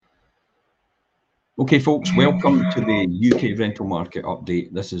Okay, folks, welcome to the UK rental market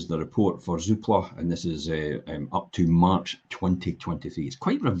update. This is the report for ZOOPLA, and this is up to March 2023. It's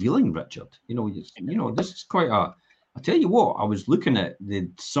quite revealing, Richard. This is quite a. I tell you what, I was looking at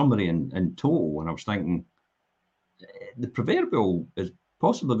the summary in total, and I was thinking the proverbial is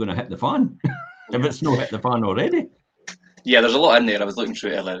possibly going to hit the fan if it's not hit the fan already. Yeah, there's a lot in there. I was looking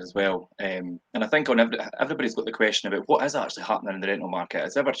through it earlier as well, and I think on everybody's got the question about what is actually happening in the rental market.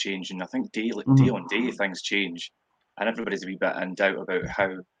 It's ever changing. I think day on day things change, and everybody's a wee bit in doubt about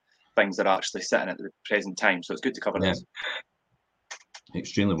how things are actually sitting at the present time. So it's good to cover this.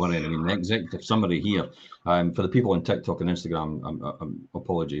 Extremely worrying. I mean, the executive summary here, for the people on TikTok and Instagram,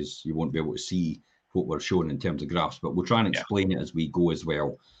 apologies, you won't be able to see what we're showing in terms of graphs, but we'll try and explain it as we go as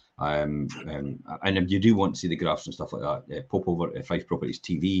well. And if you do want to see the graphs and stuff like that, pop over to Fife Properties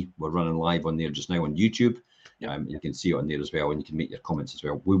TV. We're running live on there just now on YouTube. You can see it on there as well, and you can make your comments as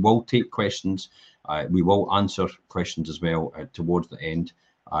well. We will take questions. We will answer questions as well towards the end.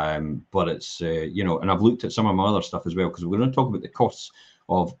 But it's, and I've looked at some of my other stuff as well, because we're going to talk about the costs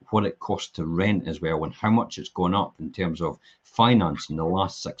of what it costs to rent as well, and how much it's gone up in terms of finance in the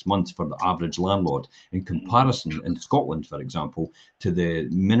last 6 months for the average landlord in comparison in Scotland, for example, to the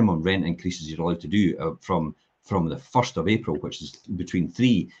minimum rent increases you're allowed to do from the 1st of April, which is between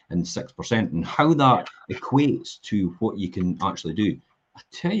 3 and 6%, and how that equates to what you can actually do. I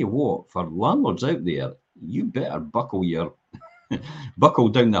tell you what, for landlords out there, you better buckle down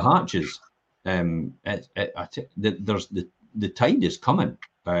the hatches. There's the tide is coming.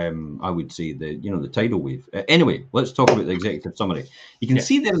 I would say the tidal wave. Anyway, let's talk about the executive summary. You can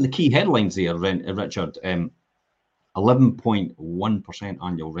see there in the key headlines there, Richard, 11.1%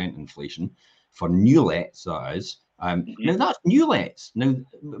 annual rent inflation for new lets. That is. Now that's new lets. Now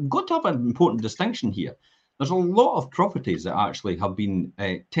we've got to have an important distinction here. There's a lot of properties that actually have been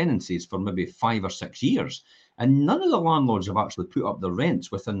tenancies for maybe 5 or 6 years, and none of the landlords have actually put up their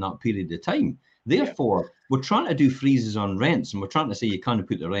rents within that period of time. Therefore, we're trying to do freezes on rents, and we're trying to say you can't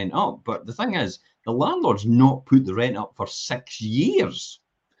put the rent up. But the thing is, the landlord's not put the rent up for 6 years.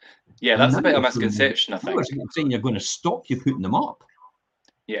 Yeah, that's a bit of a misconception, I think. Saying you're going to stop you putting them up.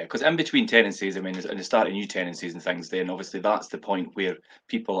 Yeah, because in between tenancies, I mean, and the start of new tenancies and things, then obviously that's the point where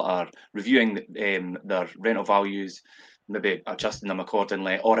people are reviewing their rental values, maybe adjusting them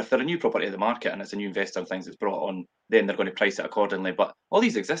accordingly, or if they're a new property in the market and it's a new investor and things that's brought on, then they're going to price it accordingly. But all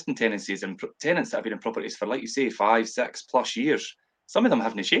these existing tenancies and tenants that have been in properties for, like you say, 5, 6+ years, some of them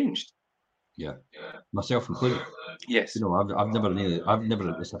haven't changed. Yeah, myself included. Yes. I've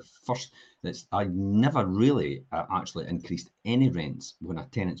never really actually increased any rents when a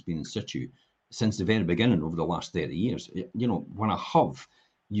tenant's been in situ since the very beginning over the last 30 years. When I have,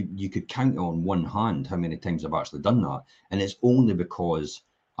 you could count on one hand how many times I've actually done that. And it's only because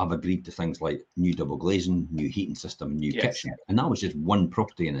I've agreed to things like new double glazing, new heating system, new kitchen. And that was just one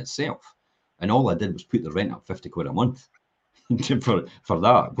property in itself. And all I did was put the rent up 50 quid a month for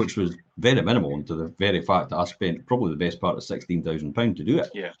that, which was very minimal, to the very fact that I spent probably the best part of £16,000 to do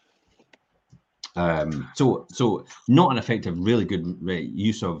it. Yeah. So not an effective, really good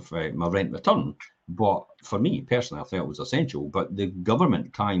use of my rent return, but for me personally, I felt it was essential. But the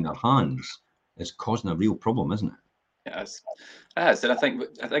government tying their hands is causing a real problem, isn't it? Yes, and I think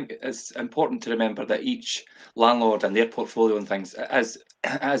it's important to remember that each landlord and their portfolio and things is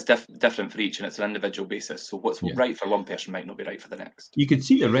different for each, and it's an individual basis. So what's right for one person might not be right for the next. You can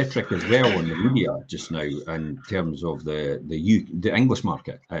see the rhetoric as well in the media just now in terms of the English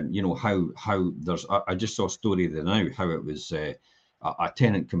market, and how there's. I just saw a story there now how it was. A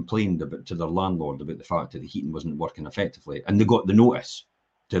tenant complained to their landlord about the fact that the heating wasn't working effectively, and they got the notice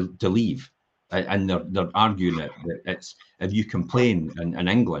to leave. And they're arguing that it's, if you complain in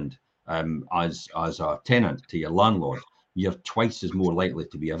England as a tenant to your landlord, you're twice as more likely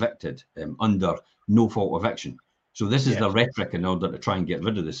to be evicted under no fault eviction. So this is the rhetoric in order to try and get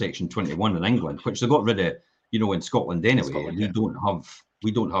rid of the Section 21 in England, which they got rid of, in Scotland anyway.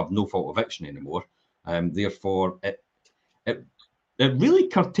 We don't have no fault eviction anymore. Therefore, it really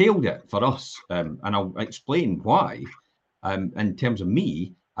curtailed it for us, and I'll explain why. In terms of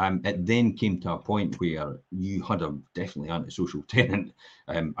me. It then came to a point where you had a definitely antisocial tenant,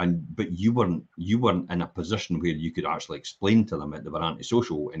 but you weren't in a position where you could actually explain to them that they were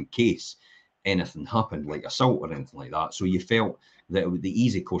antisocial in case anything happened, like assault or anything like that. So you felt that the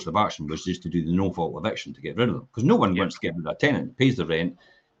easy course of action was just to do the no fault eviction to get rid of them, because no one wants to get rid of a tenant, pays the rent,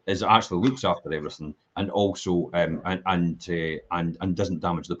 actually looks after everything, and also and doesn't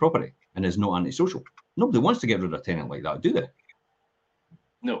damage the property and is not antisocial. Nobody wants to get rid of a tenant like that, do they?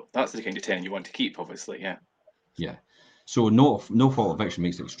 No, that's the kind of tenant you want to keep, obviously, yeah. Yeah. So no fault eviction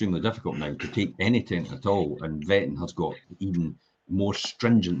makes it extremely difficult now to take any tenant at all, and vetting has got even more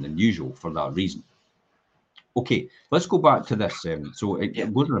stringent than usual for that reason. Okay, let's go back to this. So it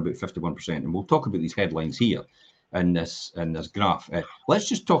goes on about 51%, and we'll talk about these headlines here in this graph. Let's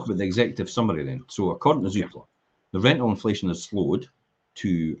just talk about the executive summary then. So according to ZOOPLA, the rental inflation has slowed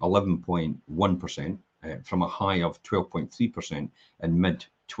to 11.1% from a high of 12.3% in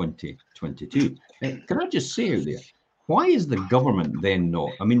mid-2022. Can I just say out there, why is the government then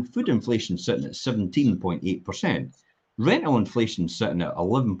not? I mean, food inflation sitting at 17.8%, rental inflation sitting at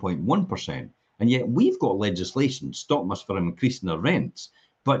 11.1%. And yet we've got legislation stopping us from increasing our rents,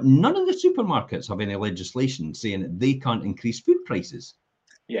 but none of the supermarkets have any legislation saying that they can't increase food prices.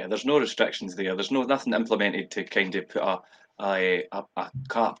 Yeah, there's no restrictions there. There's nothing implemented to kind of put a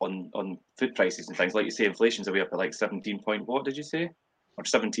cap on food prices and things. Like you say, inflation's away up at like 17 point, what did you say? Or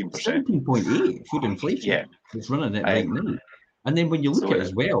 17%. 17.8 food inflation. Yeah. It's running it right now. And then when you look at it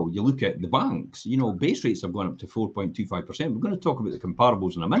as well, you look at the banks, you know, base rates have gone up to 4.25%. We're going to talk about the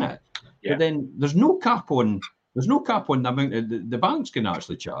comparables in a minute. Yeah. But then there's no cap on the amount the banks can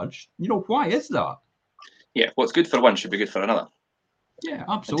actually charge. You know, why is that? Yeah, what's good for one should be good for another. Yeah,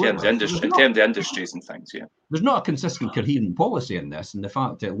 absolutely. In terms of industries and things, yeah. There's not a consistent, coherent policy in this, and the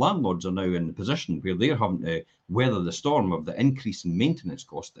fact that landlords are now in the position where they're having to weather the storm of the increase in maintenance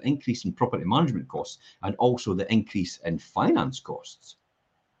costs, the increase in property management costs, and also the increase in finance costs.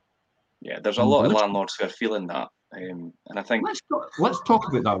 Yeah, there's a lot of landlords who are feeling that, and I think let's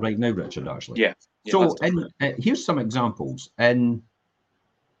talk about that right now, Richard. Actually, yeah. So, here's some examples. In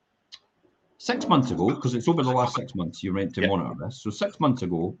 6 months ago, because it's over the last 6 months, you rent to monitor this. So 6 months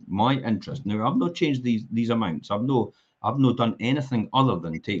ago, my interest. Now I've not changed these amounts. I've not done anything other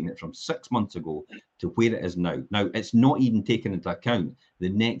than taking it from 6 months ago to where it is now. Now it's not even taken into account the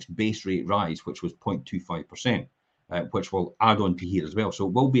next base rate rise, which was 0.25%, which will add on to here as well. So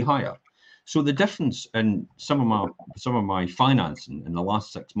it will be higher. So the difference in some of my financing in the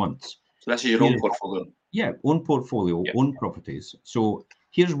last 6 months. So that's your own portfolio. Yeah, own portfolio, own properties. So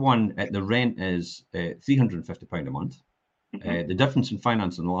here's one. The rent is £350 a month. The difference in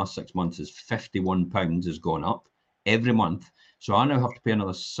finance in the last 6 months is £51 has gone up every month. So I now have to pay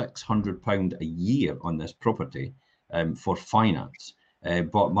another £600 a year on this property for finance.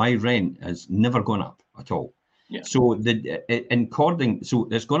 But my rent has never gone up at all. Yeah. So so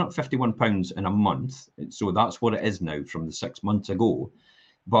it's gone up £51 in a month. So that's what it is now from the 6 months ago.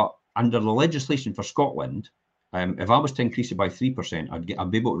 But under the legislation for Scotland, if I was to increase it by 3%,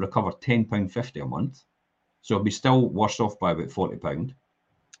 I'd be able to recover £10.50 a month. So I'd be still worse off by about £40.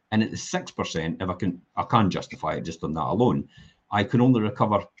 And at the 6%, if I can't justify it just on that alone, I can only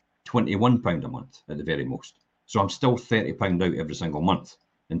recover £21 a month at the very most. So I'm still £30 out every single month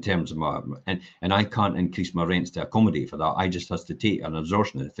in terms of my, and I can't increase my rents to accommodate for that. I just has to take an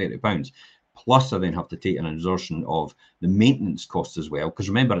absorption of £30. Plus, I then have to take an absorption of the maintenance costs as well. Because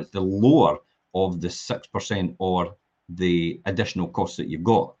remember, it's the lower of the 6% or the additional costs that you've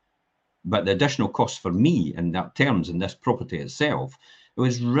got. But the additional costs for me in that terms in this property itself, it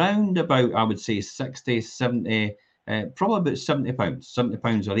was round about, I would say, 60, 70, probably about £70,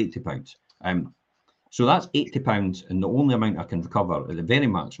 £70 or £80. So that's £80, and the only amount I can recover at the very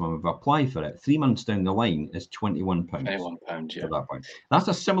maximum if I apply for it 3 months down the line is £21. £21, yeah. At that point. That's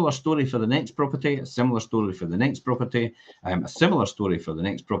a similar story for the next property, a similar story for the next property, a similar story for the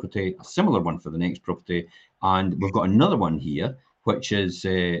next property, a similar one for the next property, and we've got another one here, which is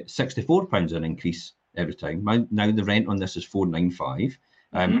 £64 an increase every time. Now the rent on this is £495,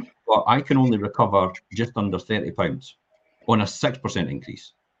 but I can only recover just under £30 on a 6%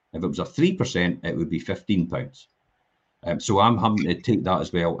 increase. If it was a 3%, it would be £15. So I'm having to take that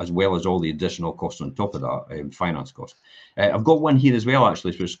as well as all the additional costs on top of that, finance cost. I've got one here as well,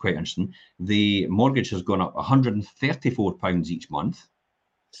 actually, which is quite interesting. The mortgage has gone up £134 each month.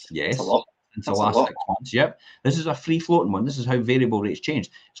 Yes, that's a lot. Since the last 6 months. Yep. This is a free floating one. This is how variable rates change.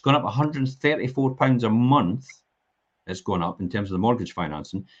 It's gone up £134 a month. It's gone up in terms of the mortgage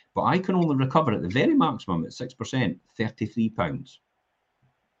financing, but I can only recover at the very maximum at 6%, £33.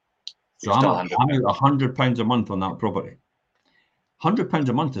 So I'm out £100 a month on that property. £100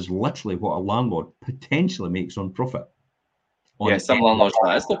 a month is literally what a landlord potentially makes on profit. Yeah, some landlords,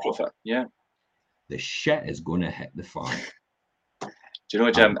 that is the profit. Yeah. The shit is going to hit the fan. Do you know,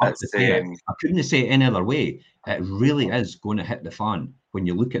 Jim? I couldn't say it any other way. It really is going to hit the fan when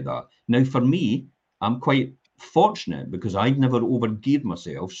you look at that. Now, for me, I'm quite fortunate because I've never overgeared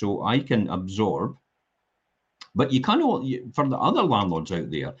myself, so I can absorb. But you cannot, for the other landlords out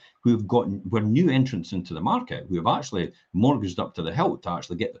there were new entrants into the market, who have actually mortgaged up to the hilt to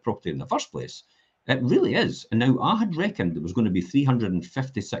actually get the property in the first place. It really is. And now I had reckoned there was going to be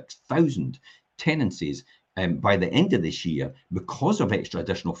 356,000 tenancies by the end of this year because of extra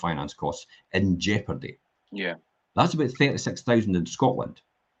additional finance costs in jeopardy. Yeah. That's about 36,000 in Scotland.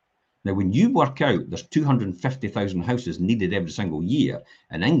 Now, when you work out there's 250,000 houses needed every single year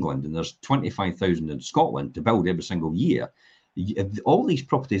in England, and there's 25,000 in Scotland to build every single year, if all these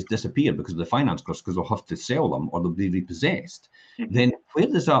properties disappear because of the finance costs, because they'll have to sell them or they'll be repossessed, then where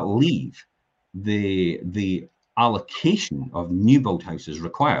does that leave the allocation of new build houses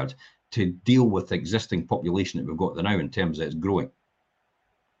required to deal with the existing population that we've got now in terms of it's growing?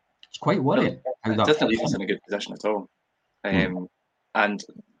 It's quite worrying. It doesn't leave us in a good position at all. And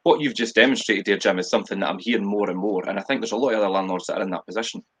what you've just demonstrated there, Jim, is something that I'm hearing more and more. And I think there's a lot of other landlords that are in that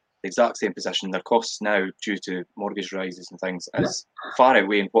position, the exact same position. Their costs now, due to mortgage rises and things, is far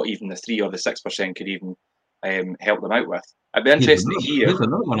outweighing what even the 3 or the 6% could even help them out with. I'd be interested to hear. Here's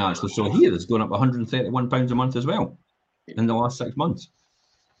another one I actually saw here that's going up £131 a month as well in the last 6 months.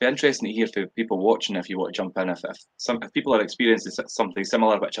 Be interesting to hear for people watching, if you want to jump in, if people are experiencing something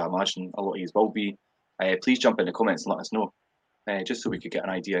similar, which I imagine a lot of you will be, please jump in the comments and let us know, just so we could get an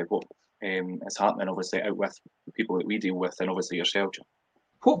idea of what is happening, obviously, out with the people that we deal with, and obviously yourself, John.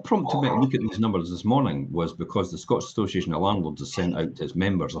 What prompted me to look at these numbers this morning was because the Scottish Association of Landlords has sent out to its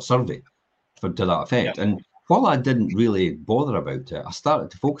members a survey to that effect. Yeah. And while I didn't really bother about it, I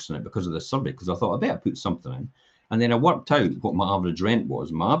started to focus on it because of the survey, because I thought I better put something in. And then I worked out what my average rent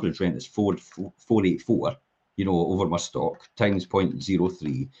was. My average rent is 484, over my stock, times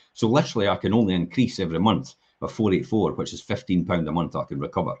 0.03. So literally I can only increase every month by 484, which is £15 a month I can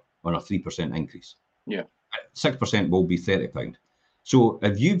recover on a 3% increase. Yeah. 6% will be £30. So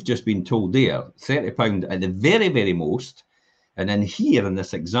if you've just been told there, £30 at the very, very most, and then here in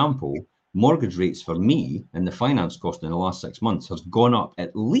this example, mortgage rates for me and the finance cost in the last 6 months has gone up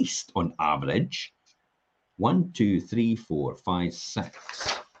at least on average 1, 2, 3, 4, 5,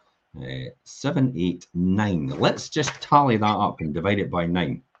 6, 7, 8, 9. Let's just tally that up and divide it by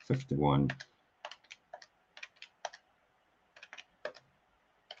 9. 51.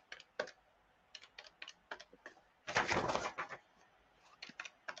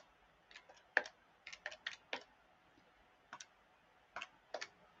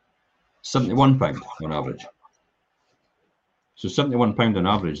 £71 on average. So £71 on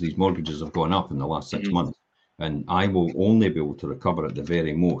average, these mortgages have gone up in the last 6 months, and I will only be able to recover at the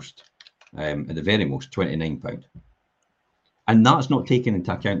very most £29. And that's not taking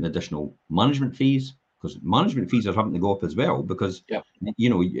into account the additional management fees, because management fees are having to go up as well, because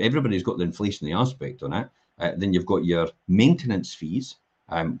everybody's got the inflationary aspect on it. Then you've got your maintenance fees,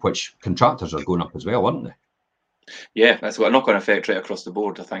 which contractors are going up as well, aren't they? Yeah, that's got a knock-on effect right across the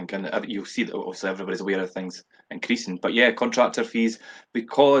board, I think, and you'll see that obviously everybody's aware of things increasing. But yeah, contractor fees,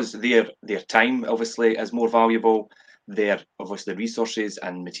 because their time obviously is more valuable, their obviously resources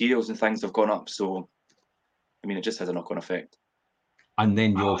and materials and things have gone up. So, I mean, it just has a knock-on effect. And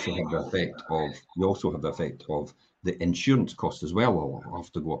then you also have the effect of the insurance costs as well will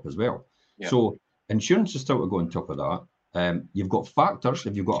have to go up as well. Yeah. So insurance is still to go on top of that. You've got factors.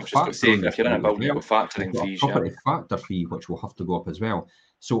 If you've got a factor, if you're in a building, you've got factoring fees, property factor fee, which will have to go up as well.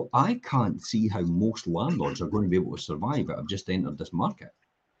 So I can't see how most landlords are going to be able to survive that have just entered this market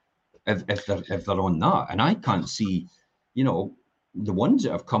if they're on that. And I can't see, the ones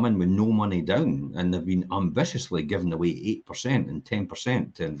that have come in with no money down and they've been ambitiously giving away 8% and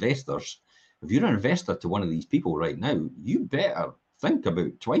 10% to investors. If you're an investor to one of these people right now, you better think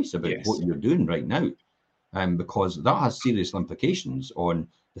about twice about what you're doing right now. Because that has serious implications on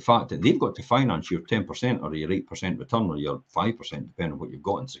the fact that they've got to finance your 10% or your 8% return or your 5%, depending on what you've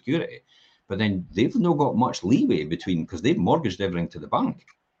got in security. But then they've not got much leeway between, because they've mortgaged everything to the bank,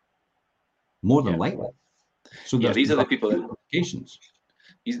 more than likely. So these are the people that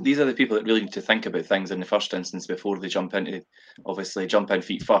these are the people that really need to think about things in the first instance before they jump in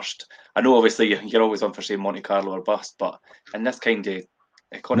feet first. I know obviously you're always on for saying Monte Carlo or bust, but in this kind of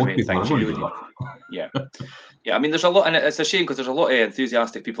economy and things, I mean, there's a lot, and it's a shame because there's a lot of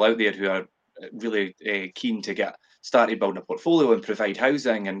enthusiastic people out there who are really keen to get started building a portfolio and provide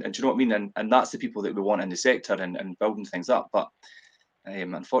housing, and do you know what I mean? And that's the people that we want in the sector and building things up. But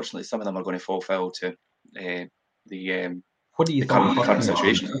unfortunately, some of them are going to fall foul to the current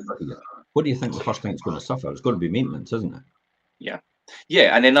situation. What do you think the first thing it's going to suffer? It's going to be maintenance, isn't it?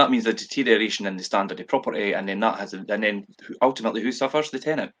 Yeah, and then that means the deterioration in the standard of property, and then ultimately who suffers? The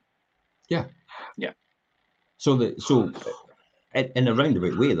tenant. Yeah. So in a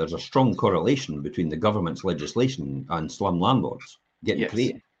roundabout way, there's a strong correlation between the government's legislation and slum landlords getting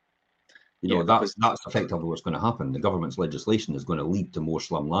created. That's effectively what's going to happen. The government's legislation is going to lead to more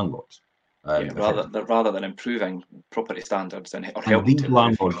slum landlords. Rather than improving property standards or And helping these to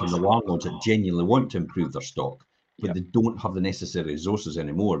landlords are the landlords that genuinely want to improve their stock, but Yeah. they don't have the necessary resources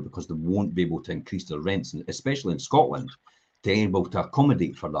anymore because they won't be able to increase their rents, and especially in Scotland, to be able to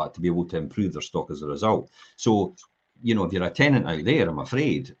accommodate for that, to be able to improve their stock as a result. So, you know, if you're a tenant out there, I'm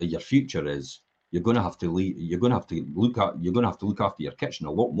afraid your future is you're going to have to look after your kitchen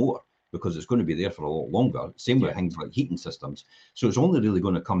a lot more because it's going to be there for a lot longer. Same with things like heating systems. So it's only really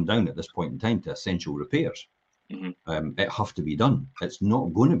going to come down at this point in time to essential repairs. It have to be done. It's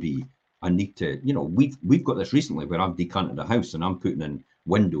not going to be I need to, you know, we've got this recently where I've decanted a house and I'm putting in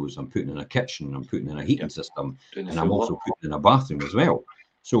windows, I'm putting in a kitchen, I'm putting in a heating system, and I'm also putting in a bathroom as well.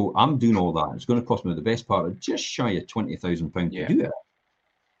 So I'm doing all that. It's going to cost me the best part of just shy of £20,000 to do it.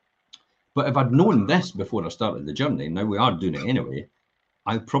 But if I'd known this before I started the journey, now we are doing it anyway,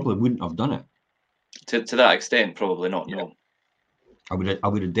 I probably wouldn't have done it. To that extent, probably not. No. I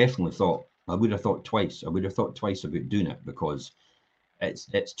would have definitely thought. I would have thought twice. I would have thought twice about doing it because it's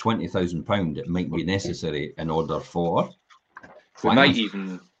 £20,000. It might be necessary in order for. We might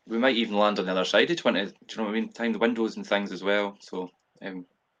even land on the other side of 20. Do you know what I mean? Time the windows and things as well. So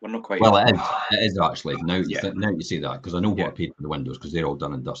we're not quite. Well, it is actually now. Now you say that because I know what I paid for the windows because they're all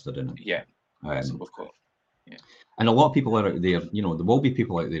done and dusted in it. Yeah. So we've got. Yeah. And a lot of people are out there, you know, there will be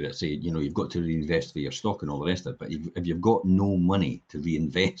people out there that say, you know, you've got to reinvest for your stock and all the rest of it. But if you've got no money to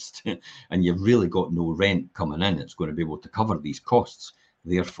reinvest and you've really got no rent coming in, it's going to be able to cover these costs.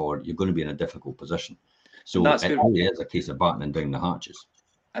 Therefore, you're going to be in a difficult position. So it really is a case of battening down the hatches.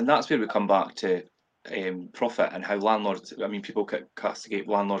 And that's where we come back to profit and how landlords, I mean, people castigate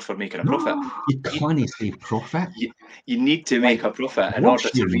landlords for making a profit. You can't say profit. You need to make a profit in order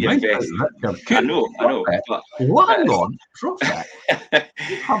to reinvest. I know. But landlord profit?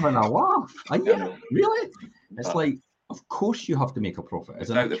 You're having a laugh. Are you? Really? It's like, of course you have to make a profit. As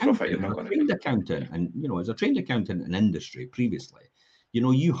a trained accountant, and you know, as a trained accountant in industry previously, you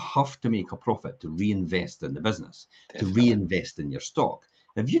know, you have to make a profit to reinvest in the business, to reinvest in your stock.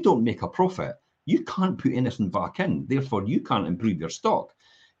 If you don't make a profit, you can't put anything back in. Therefore, you can't improve your stock.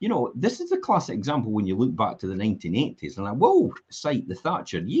 You know, this is a classic example when you look back to the 1980s, and I will cite the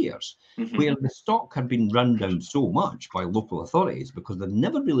Thatcher years, where the stock had been run down so much by local authorities because they'd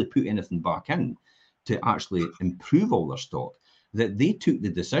never really put anything back in to actually improve all their stock, that they took the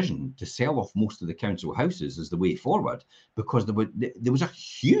decision to sell off most of the council houses as the way forward because there was a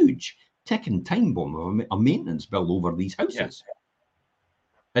huge ticking time bomb of a maintenance bill over these houses.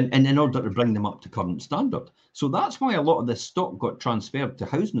 And in order to bring them up to current standard. So that's why a lot of this stock got transferred to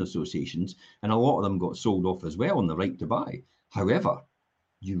housing associations and a lot of them got sold off as well on the right to buy. However,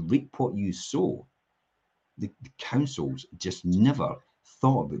 you reap what you sow. The councils just never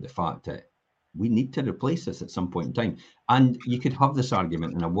thought about the fact that we need to replace this at some point in time. And you could have this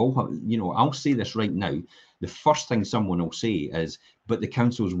argument, and I will have, you know, I'll say this right now. The first thing someone will say is, but the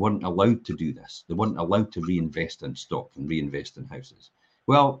councils weren't allowed to do this. They weren't allowed to reinvest in stock and reinvest in houses.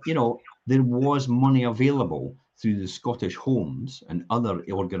 Well, you know, there was money available through the Scottish Homes and other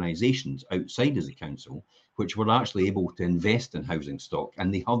organisations outside of the council, which were actually able to invest in housing stock,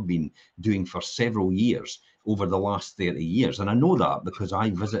 and they have been doing for several years over the last 30 years. And I know that because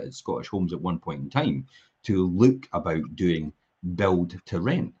I visited Scottish Homes at one point in time to look about doing build to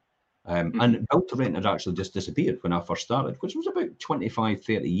rent. And build to rent had actually just disappeared when I first started, which was about 25,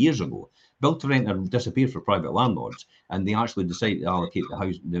 30 years ago. Build to rent had disappeared for private landlords, and they actually decided to allocate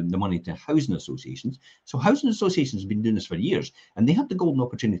the money to housing associations. So housing associations have been doing this for years, and they had the golden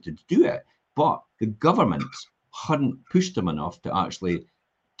opportunity to do it, but the governments hadn't pushed them enough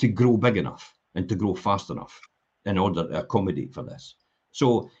to grow big enough and to grow fast enough in order to accommodate for this.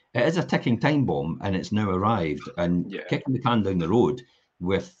 So it is a ticking time bomb, and it's now arrived, and kicking the can down the road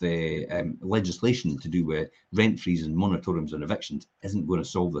with the legislation to do with rent freeze and moratoriums and evictions isn't going to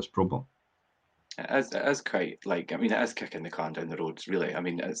solve this problem. It is quite, like, I mean, it is kicking the can down the road, really. I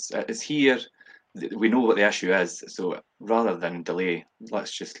mean, it's here. We know what the issue is, so rather than delay,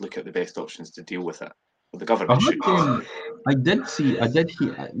 let's just look at the best options to deal with it. Well, the government should. I did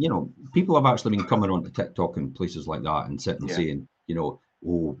hear, you know, people have actually been coming onto TikTok and places like that and sitting saying, you know,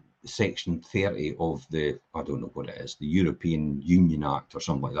 oh, Section 30 of the, I don't know what it is, the European Union Act or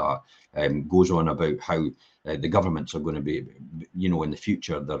something like that, goes on about how the governments are going to be, you know, in the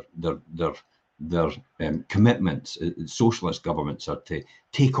future, their commitments, socialist governments, are to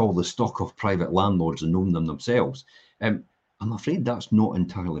take all the stock of private landlords and own them themselves. I'm afraid that's not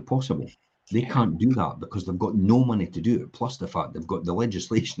entirely possible. They can't do that because they've got no money to do it. Plus the fact they've got the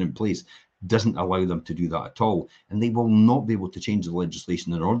legislation in place doesn't allow them to do that at all. And they will not be able to change the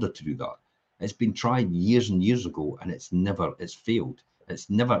legislation in order to do that. It's been tried years and years ago, and it's failed.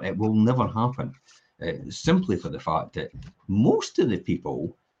 It will never happen. Simply for the fact that most of the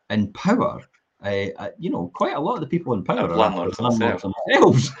people in power, quite a lot of the people in power are landlords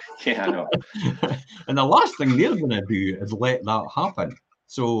themselves. Yeah, I know. And the last thing they're going to do is let that happen.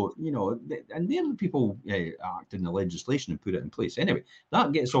 So, and they're the people act in the legislation and put it in place. Anyway,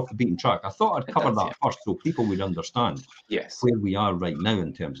 that gets off the beaten track. I thought I'd cover that first so people would understand where we are right now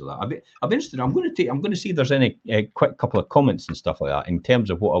in terms of that. I'd be interested. I'm going to see if there's any quick couple of comments and stuff like that in terms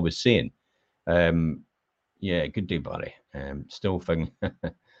of what I was saying. Yeah, good day, Barry. Still figuring,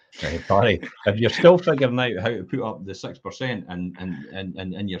 Barry, if you're still figuring out how to put up the 6%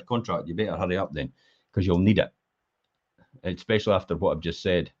 in your contract, you better hurry up then, because you'll need it, especially after what I've just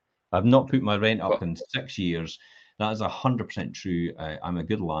said. I've not put my rent up in 6 years. That is 100% true. I'm a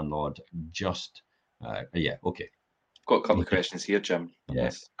good landlord. Just, yeah, okay. Got a couple of questions here, Jim.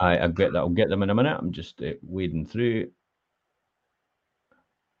 Yes, I'll get that. I'll get them in a minute. I'm just wading through.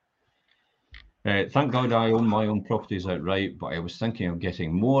 Thank God I own my own properties outright, but I was thinking of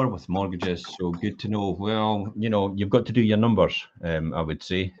getting more with mortgages. So good to know. Well, you've got to do your numbers, I would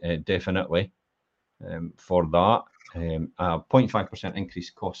say, definitely, for that. A 0.5%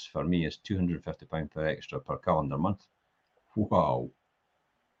 increase costs for me is £250 per extra per calendar month. Wow.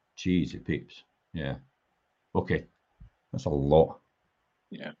 Cheesy peeps. Yeah. Okay. That's a lot.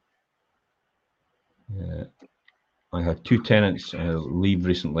 Yeah. I had 2 tenants leave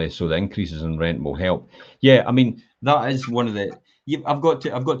recently, so the increases in rent will help. Yeah, I mean, that is one of the. I've got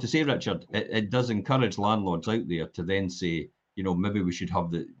to say, Richard, it does encourage landlords out there to then say, maybe we should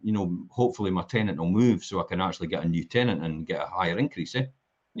have hopefully my tenant will move so I can actually get a new tenant and get a higher increase.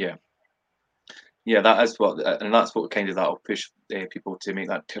 Yeah. Yeah, that's what kind of that'll push people to make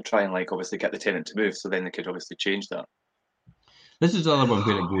that, to try and obviously get the tenant to move, so then they could obviously change that. This is the other one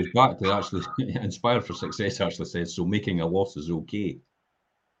where it goes back to actually Inspire for Success actually says, so making a loss is okay.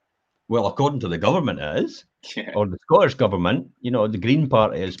 Well, according to the government it is, or the Scottish government, the Green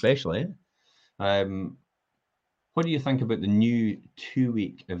Party especially. What do you think about the new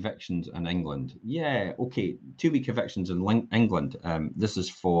 2-week evictions in England? Yeah, okay, 2-week evictions in England. This is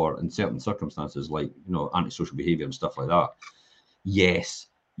for, in certain circumstances, like, antisocial behaviour and stuff like that. Yes,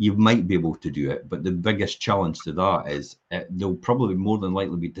 you might be able to do it, but the biggest challenge to that is there'll probably more than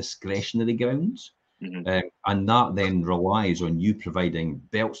likely be discretionary grounds. And that then relies on you providing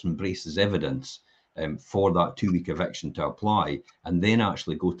belts and braces evidence for that 2-week eviction to apply, and then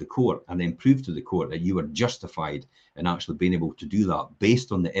actually go to court and then prove to the court that you were justified in actually being able to do that based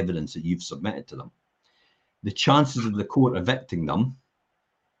on the evidence that you've submitted to them. The chances of the court evicting them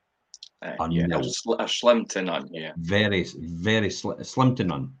are nil. Are slim to none. Yeah, very, very slim to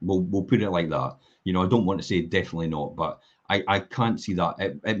none. We'll put it like that. I don't want to say definitely not, but I can't see that.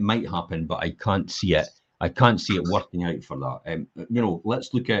 It might happen, but I can't see it. I can't see it working out for that.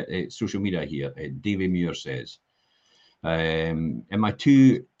 Let's look at social media here. Davy Muir says, in my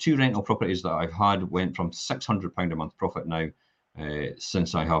two rental properties that I've had went from £600 a month profit now.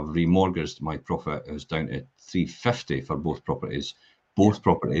 Since I have remortgaged, my profit is down to £350 for both properties.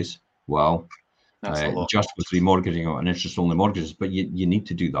 Properties. Wow. Just with remortgaging and interest-only mortgages, but you need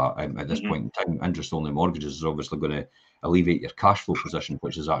to do that at this point in time. Interest-only mortgages is obviously going to alleviate your cash flow position,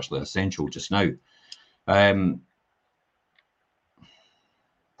 which is actually essential just now. Yeah,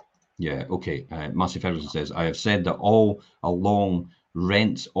 okay. Massive Ferguson says, I have said that all along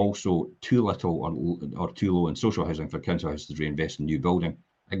rents also too little or too low in social housing for council houses to reinvest in new building.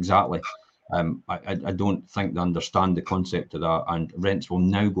 Exactly. I don't think they understand the concept of that, and rents will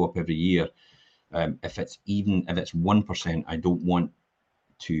now go up every year. If it's 1%, I don't want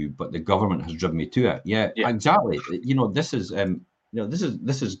to, but the government has driven me to it. Yeah. Exactly. This is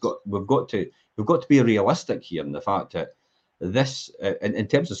we've got to be realistic here in the fact that this, in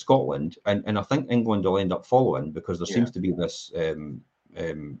terms of Scotland, and I think England will end up following, because there seems to be this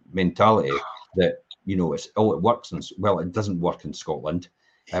mentality that it works, and well, it doesn't work in Scotland.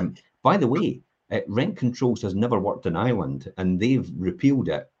 By the way, rent controls has never worked in Ireland, and they've repealed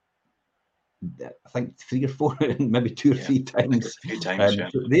it. I think 3 or 4, maybe 2 or 3 times.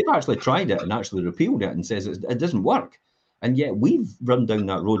 So they've actually tried it and actually repealed it and says it doesn't work. And yet we've run down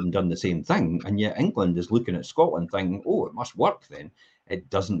that road and done the same thing. And yet England is looking at Scotland thinking, oh, it must work then. It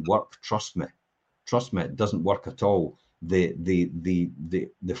doesn't work. Trust me. Trust me, it doesn't work at all. The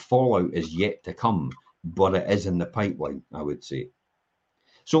fallout is yet to come, but it is in the pipeline, I would say.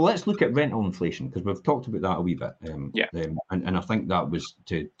 So let's look at rental inflation, because we've talked about that a wee bit. And I think that was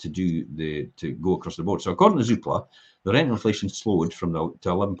to go across the board. So according to ZOOPLA, the rental inflation slowed to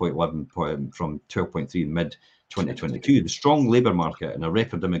 11.11 from 12.3 in mid 2022. The strong labour market and a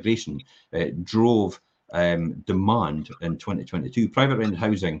record immigration drove demand in 2022. Private rented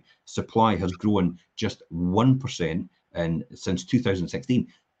housing supply has grown just 1% since 2016.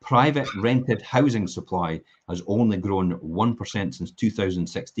 Private rented housing supply has only grown 1% since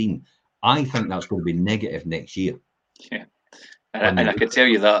 2016. I think that's going to be negative next year. Yeah, and I can tell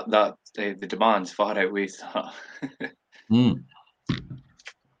you that the demand far outweighs that.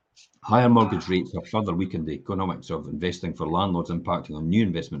 Higher mortgage rates have further weakened the economics of investing for landlords, impacting on new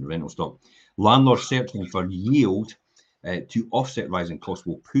investment rental stock. Landlords searching for yield to offset rising costs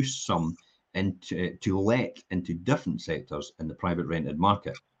will push some to let into different sectors in the private rented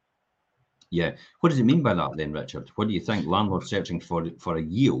market. Yeah, what does it mean by that then, Richard? What do you think? Landlords searching for a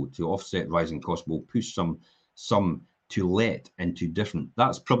yield to offset rising costs will push some to let into different.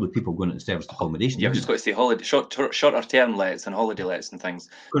 That's probably people going into serviced accommodation. Yeah, I've just got to say holiday shorter term lets and holiday lets and things.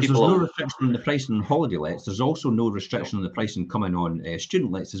 Because there's no restriction on the pricing on holiday lets. There's also no restriction on the pricing coming on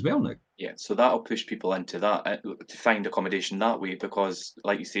student lets as well now. Yeah, so that'll push people into that to find accommodation that way, because,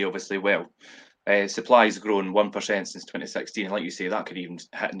 like you say, obviously, supply's grown 1% since 2016, and like you say, that could even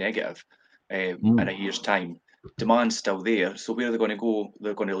hit negative in a year's time. Demand's still there, so where are they going to go?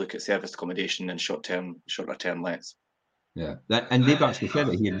 They're going to look at serviced accommodation and shorter term lets. Yeah, and they've actually said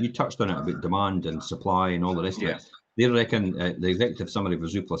it here. You touched on it about demand and supply and all the rest of it. They reckon the executive summary for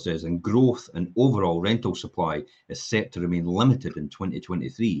ZOOPLA says, and growth and overall rental supply is set to remain limited in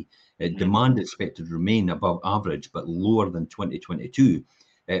 2023. Demand is expected to remain above average, but lower than 2022.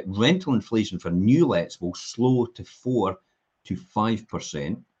 Rental inflation for new lets will slow to 4 to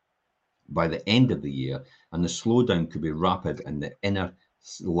 5% by the end of the year, and the slowdown could be rapid in the inner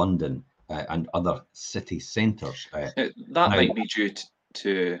London and other city centres. That might be due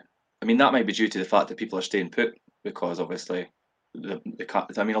to the fact that people are staying put, because obviously a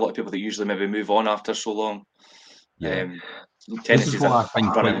lot of people that usually maybe move on after so long. This is what I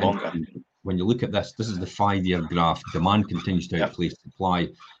find quite longer. When you look at this is the 5-year graph. Demand continues to outpace supply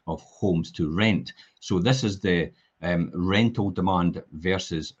of homes to rent. So this is the rental demand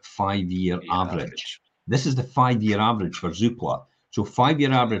versus 5-year average. This is the 5-year average for ZOOPLA. So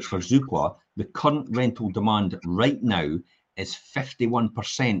 5-year average for ZOOPLA, the current rental demand right now is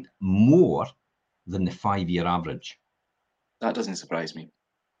 51% more than the 5-year average. That doesn't surprise me.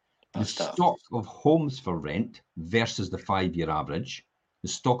 The stock of homes for rent versus the 5-year average, the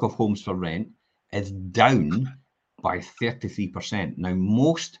stock of homes for rent is down by 33%. Now,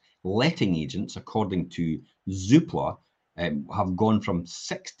 most letting agents, according to ZOOPLA, have gone from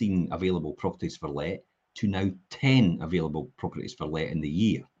 16 available properties for let to now 10 available properties for let in the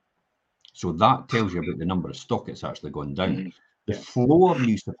year. So that tells you about the number of stock it's actually gone down. The flow of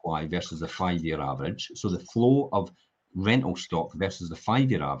new supply versus the 5-year average, so the flow of rental stock versus the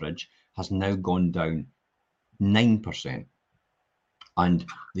 5-year average has now gone down 9%. And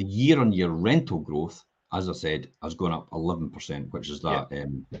the year-on-year rental growth, as I said, has gone up 11%, which is that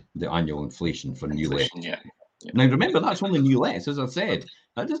the annual inflation for new lets. Now, remember, that's only new lets, as I said.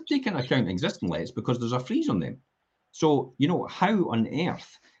 That doesn't take into account existing lets because there's a freeze on them. So, how on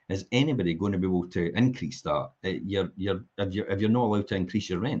earth is anybody going to be able to increase that if you're not allowed to increase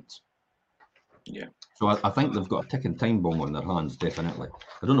your rents? Yeah. So I think they've got a ticking time bomb on their hands, definitely.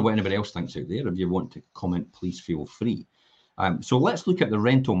 I don't know what anybody else thinks out there. If you want to comment, please feel free. So let's look at the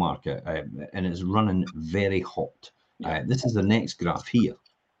rental market, and it's running very hot. This is the next graph here.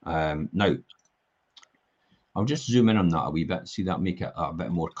 Now, I'll just zoom in on that a wee bit, see that make it a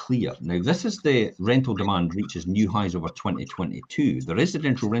bit more clear. Now, this is the rental demand reaches new highs over 2022. The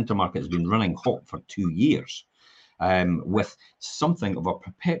residential rental market has been running hot for 2 years, with something of a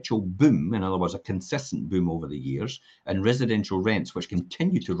perpetual boom, in other words, a consistent boom over the years, and residential rents, which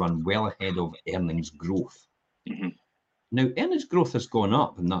continue to run well ahead of earnings growth. Now, earnings growth has gone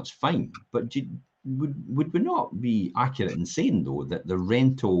up, and that's fine, but would we not be accurate in saying, though, that the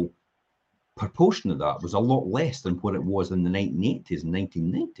rental proportion of that was a lot less than what it was in the 1980s and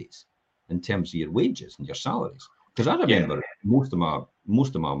 1990s in terms of your wages and your salaries? Because I remember most of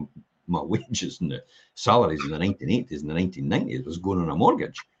my wages and the salaries in the 1980s and the 1990s was going on a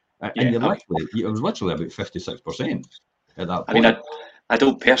mortgage, and it was literally about 56% at that point. I mean, I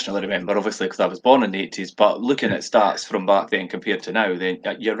don't personally remember, obviously, because I was born in the 80s, but looking at stats from back then compared to now, then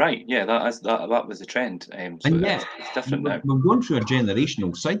you're right. Yeah, that was the trend. So it's different now. We're going through a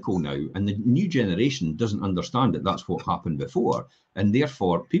generational cycle now, and the new generation doesn't understand that that's what happened before, and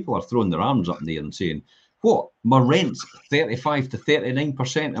therefore people are throwing their arms up in the air and saying, "What? My rent's 35 to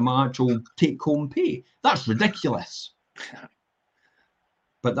 39% of my actual take-home pay? That's ridiculous."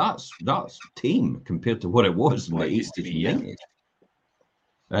 But that's tame compared to what it was in the 80s and 90s.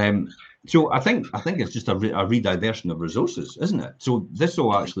 So I think it's just a rediversion of resources, isn't it? So this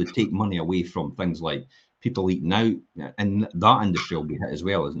will actually take money away from things like people eating out, and that industry will be hit as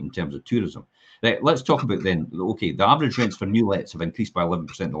well, in terms of tourism. Right, let's talk about then. Okay, the average rents for new lets have increased by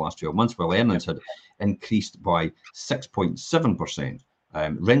 11% in the last 12 months, while earnings had increased by 6.7%.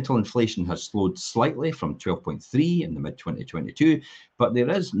 Rental inflation has slowed slightly from 12.3 in the mid 2022, but there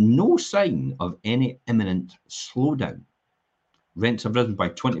is no sign of any imminent slowdown. Rents have risen by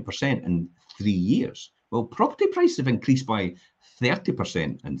 20% in 3 years. Well, property prices have increased by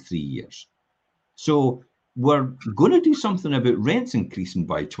 30% in 3 years. So we're going to do something about rents increasing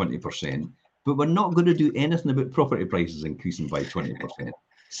by 20%, but we're not going to do anything about property prices increasing by 20%.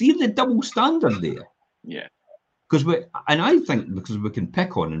 See the double standard there? Yeah. Because I think because we can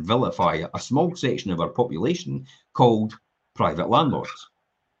pick on and vilify a small section of our population called private landlords.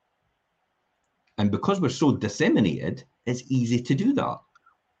 And because we're so disseminated, it's easy to do that.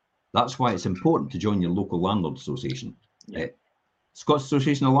 That's why it's important to join your local landlord association. Yeah. Scottish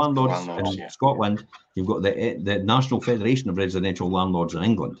Association of Landlords in Scotland. You've got the National Federation of Residential Landlords in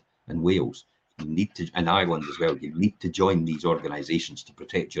England and Wales. You need to, in Ireland as well. You need to join these organisations to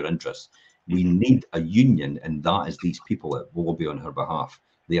protect your interests. We need a union, and that is these people that will lobby on her behalf.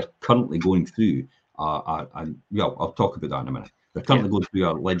 They are currently going through. I'll talk about that in a minute. They're currently going through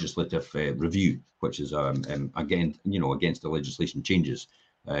a legislative review, which is again, against the legislation changes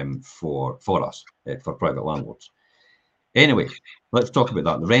for us for private landlords. Anyway, let's talk about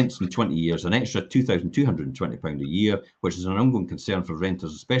that. The rents in 20 years, an extra £2,220 a year, which is an ongoing concern for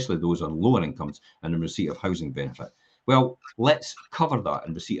renters, especially those on lower incomes and in receipt of housing benefit. Well, let's cover that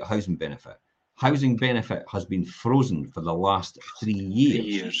in receipt of housing benefit. Housing benefit has been frozen for the last 3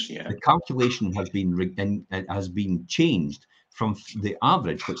 years. The calculation has been changed from the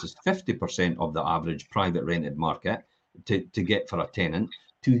average, which is 50% of the average private rented market to get for a tenant,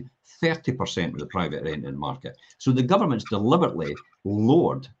 to 30% of the private rented market. So the government's deliberately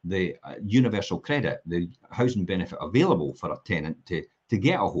lowered the universal credit, the housing benefit available for a tenant to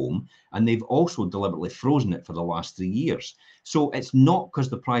get a home, and they've also deliberately frozen it for the last 3 years. So it's not because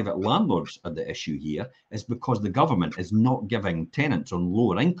the private landlords are the issue here, it's because the government is not giving tenants on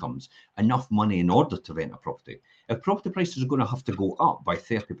lower incomes enough money in order to rent a property. If property prices are going to have to go up by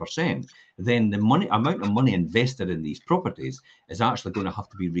 30%, then the amount of money invested in these properties is actually going to have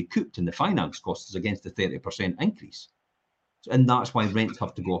to be recouped in the finance costs against the 30% increase. And that's why rents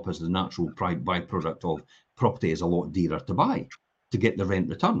have to go up as the natural byproduct of property is a lot dearer to buy to get the rent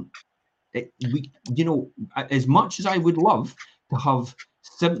return. As much as I would love to have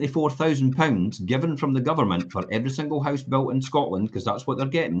 £74,000 given from the government for every single house built in Scotland, because that's what they're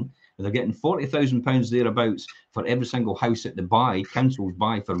getting. They're getting £40,000 thereabouts for every single house that councils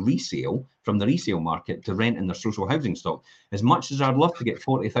buy for resale from the resale market to rent in their social housing stock. As much as I'd love to get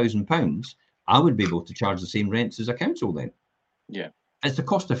 £40,000, I would be able to charge the same rents as a council then. Yeah. It's the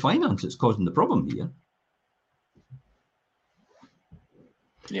cost of finance that's causing the problem here.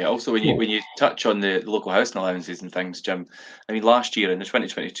 Yeah, also when you touch on the local housing allowances and things, Jim, I mean, last year in the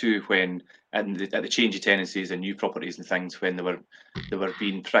 2022, when at the change of tenancies and new properties and things, when they were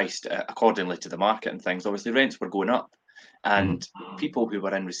being priced accordingly to the market and things, obviously rents were going up, and people who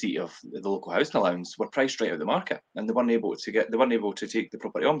were in receipt of the local housing allowance were priced right out of the market, and they weren't able to take the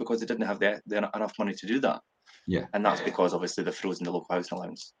property on because they didn't have enough money to do that. Yeah, and that's because obviously they've frozen the local housing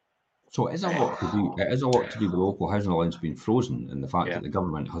allowance. So it is a lot to do. It is a lot to do with the local housing allowance being frozen and the fact that the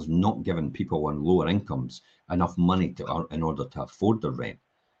government has not given people on lower incomes enough money in order to afford their rent.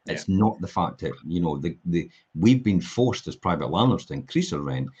 It's not the fact that we've been forced as private landlords to increase our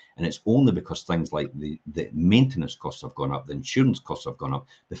rent, and it's only because things like the maintenance costs have gone up, the insurance costs have gone up,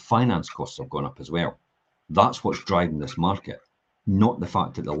 the finance costs have gone up as well. That's what's driving this market, not the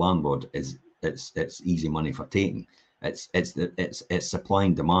fact that the landlord it's easy money for taking. It's supply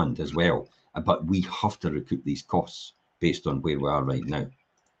and demand as well, but we have to recoup these costs based on where we are right now.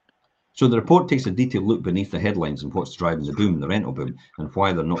 So the report takes a detailed look beneath the headlines and what's driving the boom, the rental boom, and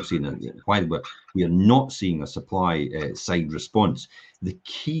why we are not seeing a supply side response. The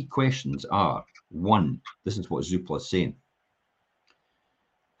key questions are: one, this is what ZOOPLA is saying.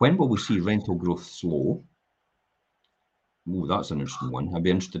 When will we see rental growth slow? Oh, that's an interesting one. I'd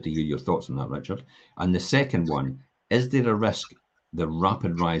be interested to hear your thoughts on that, Richard. And the second one, is there a risk the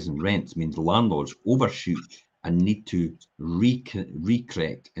rapid rise in rents means landlords overshoot and need to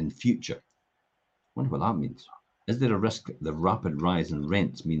recorrect in future? I wonder what that means. Is there a risk the rapid rise in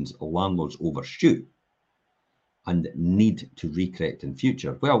rents means landlords overshoot and need to recorrect in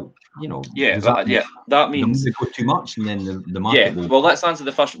future. Well, you know, that means they go too much, and then the yeah. market will. Well, let's answer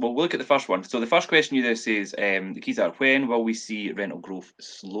the first. Well, we'll look at the first one. So the first question you there says, the keys are, when will we see rental growth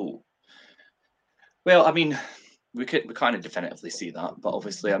slow? Well, I mean, we kind of definitively see that, but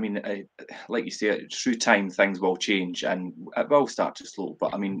obviously, I mean, like you say, through time things will change and it will start to slow.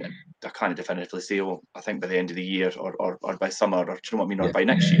 But I mean, I kind of definitively say, oh, I think by the end of the year or by summer, or do you know what I mean, or by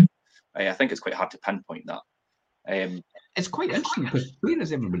next year. I think it's quite hard to pinpoint that. It's quite interesting because where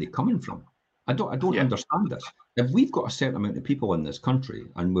is everybody coming from? I don't understand this. If we've got a certain amount of people in this country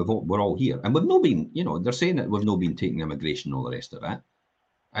and we're all here, and we've not been, you know, they're saying that we've not been taking immigration and all the rest of it.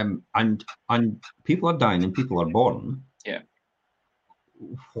 And people are dying and people are born. Yeah.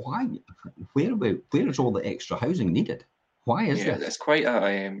 Why? Where is all the extra housing needed? Why is this? It's quite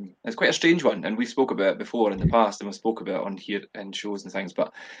a strange one, and we spoke about it before in the past, and we spoke about it on here in shows and things.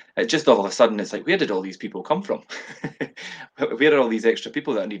 But it just all of a sudden, it's like, where did all these people come from? Where are all these extra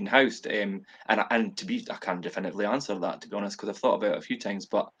people that are needing housed? And to be, I can't definitively answer that, to be honest, because I've thought about it a few times.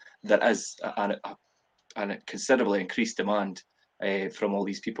 But there is a considerably increased demand from all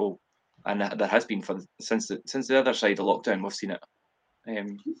these people, and there has been since the other side of lockdown. We've seen it. Do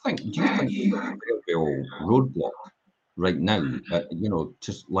you think the roadblock right now, you know,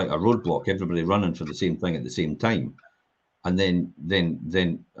 just like a roadblock, everybody running for the same thing at the same time, and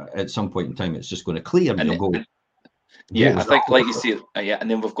then at some point in time it's just going to clear and you'll go. Yeah, I think, like you say,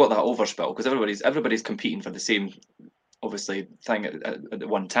 and then we've got that overspill because everybody's competing for the same, obviously, thing at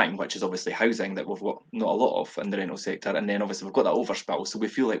one time, which is obviously housing that we've got not a lot of in the rental sector, and then obviously we've got that overspill, so we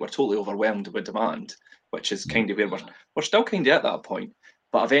feel like we're totally overwhelmed with demand, which is kind of where we're still kind of at that point,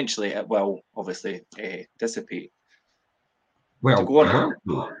 but eventually it will obviously dissipate. Well,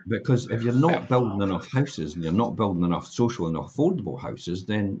 because if you're not building enough houses and you're not building enough social and affordable houses,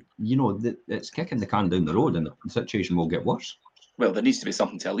 then, you know, it's kicking the can down the road and the situation will get worse. Well, there needs to be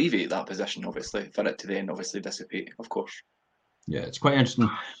something to alleviate that position, obviously, for it to then obviously dissipate, of course. Yeah, it's quite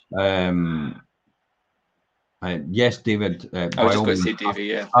interesting. Yes, David. I was just going to say,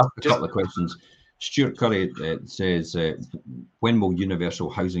 Davey, ask a couple of questions. Stuart Curry says, when will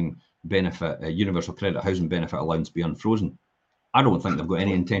universal credit housing benefit allowance be unfrozen? I don't think they've got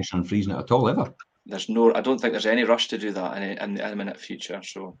any intention on freezing it at all, ever. I don't think there's any rush to do that in the imminent future.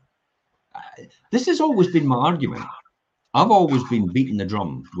 So, this has always been my argument. I've always been beating the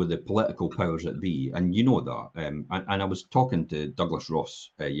drum with the political powers that be, and you know that. And I was talking to Douglas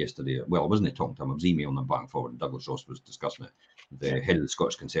Ross yesterday. Well, I wasn't talking to him. I was emailing him back and forward, and Douglas Ross was discussing it, the head of the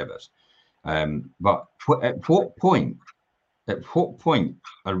Scottish Conservatives. But at what point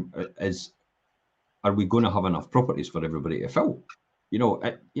are we going to have enough properties for everybody to fill?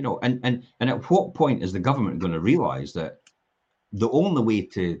 And at what point is the government going to realise that the only way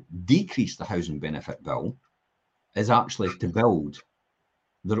to decrease the housing benefit bill is actually to build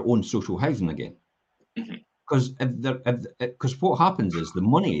their own social housing again? Because what happens is the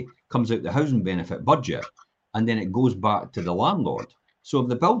money comes out the housing benefit budget and then it goes back to the landlord. So if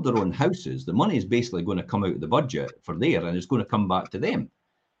they build their own houses, the money is basically going to come out of the budget for there and it's going to come back to them.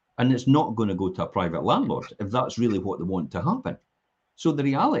 And it's not going to go to a private landlord if that's really what they want to happen. So the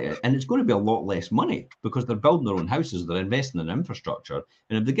reality, and it's going to be a lot less money because they're building their own houses, they're investing in infrastructure,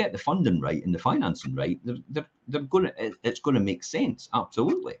 and if they get the funding right and the financing right, it's going to make sense.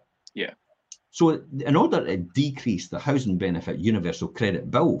 Absolutely. Yeah. So in order to decrease the housing benefit universal credit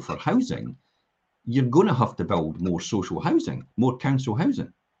bill for housing, you're going to have to build more social housing, more council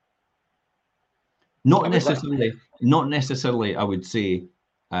housing. Not necessarily, I would say,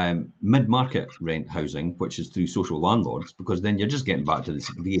 mid-market rent housing, which is through social landlords, because then you're just getting back to the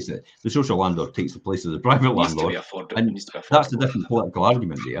case that the social landlord takes the place of the private landlord. And that's a different political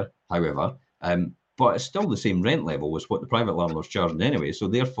argument there, however. But it's still the same rent level as what the private landlord's charging anyway. So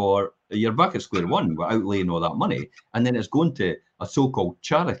therefore, you're back at square one with outlaying all that money. And then it's going to a so-called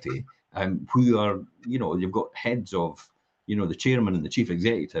charity who are, you know, you've got heads of, you know, the chairman and the chief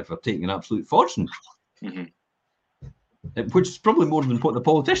executive are taking an absolute fortune. Mm-hmm. Which is probably more than what the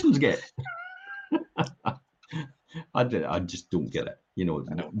politicians get. I just don't get it, you know.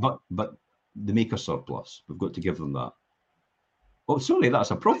 But they make a surplus. We've got to give them that. Oh, sorry,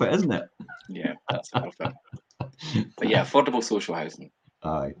 that's a profit, isn't it? Yeah, that's a profit. But yeah, affordable social housing.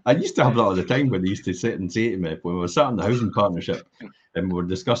 Aye, I used to have that all the time when they used to sit and say to me when we were sat in the housing partnership and we were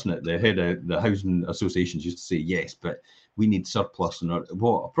discussing it. The head of the housing associations used to say, "Yes, but we need surplus." And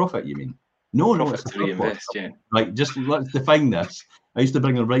what, a profit? You mean? No, it's a surplus. Yeah. Right, just let's define this. I used to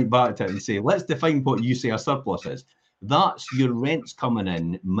bring them right back to it and say, let's define what you say a surplus is. That's your rents coming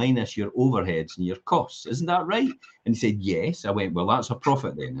in minus your overheads and your costs. Isn't that right? And he said, yes. I went, well, that's a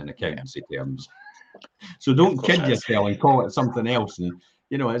profit then in accountancy terms. So don't course kid it is. yourself and call it something else. And,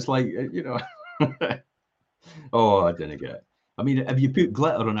 it's like, oh, I didn't get it. I mean, if you put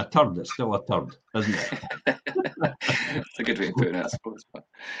glitter on a turd, it's still a turd, isn't it? It's a good way of putting it, I suppose. But,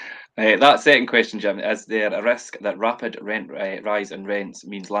 that second question, Jim, is there a risk that rapid rise in rents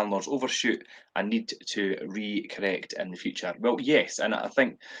means landlords overshoot and need to re-correct in the future? Well, yes, and I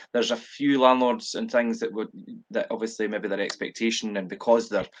think there's a few landlords and things that obviously maybe their expectation, and because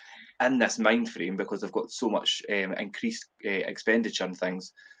they're in this mind frame, because they've got so much increased expenditure and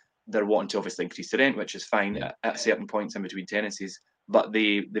things, they're wanting to obviously increase the rent, which is fine at certain points in between tenancies. But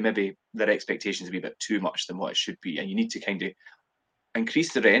they maybe their expectations be a bit too much than what it should be, and you need to kind of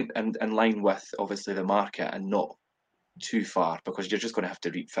increase the rent and in line with obviously the market and not too far, because you're just going to have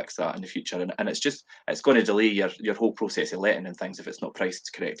to fix that in the future, and it's going to delay your whole process of letting and things if it's not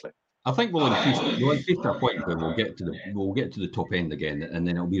priced correctly. I think we'll increase our point, but we'll get to the top end again, and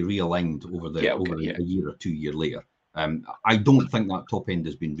then it'll be realigned over a year or 2 year later. I don't think that top end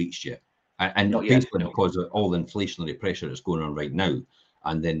has been reached yet, and Not yet, basically no. because of all the inflationary pressure that's going on right now,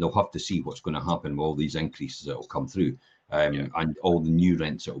 and then they'll have to see what's going to happen with all these increases that will come through, and all the new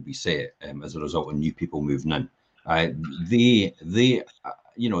rents that will be set as a result of new people moving in. I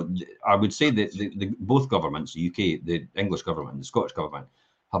would say that both governments, the UK, the English government, and the Scottish government,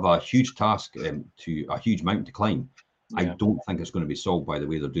 have a huge task to a huge mountain to climb. I don't think it's going to be solved by the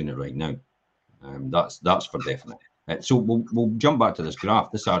way they're doing it right now. That's for definite. So we'll jump back to this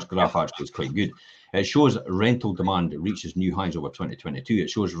graph. This graph actually is quite good. It shows rental demand reaches new highs over 2022. It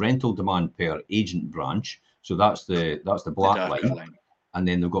shows rental demand per agent branch. So that's the black line. And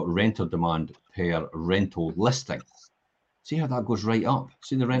then they've got rental demand per rental listing. See how that goes right up?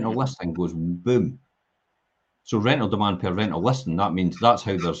 See the rental listing goes boom. So rental demand per rental listing, that means that's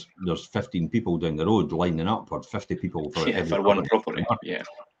how there's 15 people down the road lining up, or 50 people for every one property.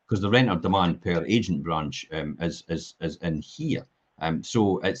 Because the rental demand per agent branch is in here.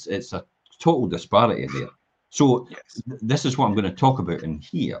 So it's a total disparity there. So this is what I'm going to talk about in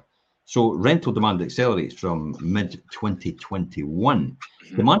here. So rental demand accelerates from mid-2021.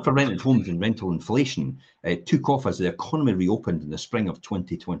 Demand for rented homes and rental inflation took off as the economy reopened in the spring of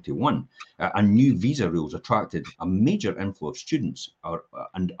 2021. And new visa rules attracted a major inflow of students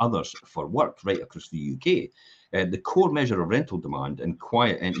and others for work right across the UK. The core measure of rental demand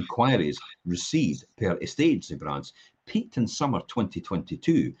inquiries received per estate agency branch peaked in summer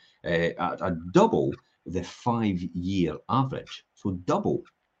 2022 at a double the 5-year average. So double.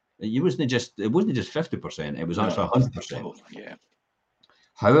 It wasn't just 50%, it was actually 100%. Yeah.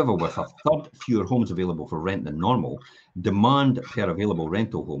 However, with a third fewer homes available for rent than normal, demand per available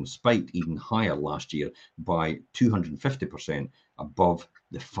rental home spiked even higher last year by 250% above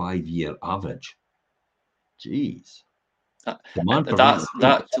the 5-year average. Jeez. To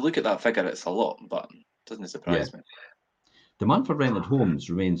look at that figure, it's a lot, but it doesn't surprise me. Demand for rented homes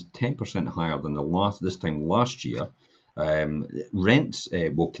remains 10% higher than this time last year. Rents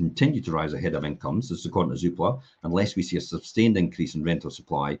will continue to rise ahead of incomes, this is according to ZOOPLA, unless we see a sustained increase in rental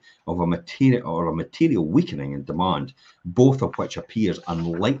supply of a material weakening in demand, both of which appears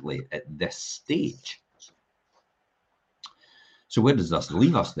unlikely at this stage. So where does this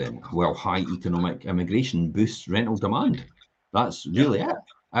leave us then? Well, high economic immigration boosts rental demand. That's really it.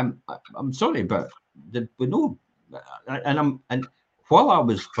 I'm sorry, but did we know? And while I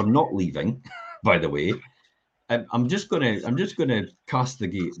was for not leaving, by the way, I'm just gonna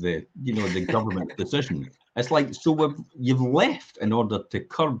castigate the government decision. It's like, so you've left in order to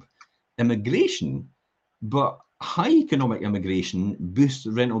curb immigration, but high economic immigration boosts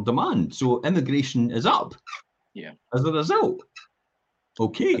rental demand, so immigration is up. As a result.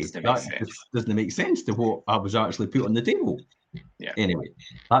 Okay, that doesn't make sense to what I was actually put on the table. Anyway,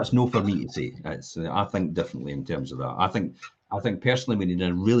 that's no for me to say. I think differently in terms of that. I think personally we need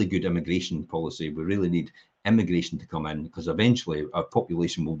a really good immigration policy. We really need immigration to come in, because eventually our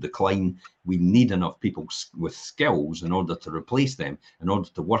population will decline. We need enough people with skills in order to replace them, in order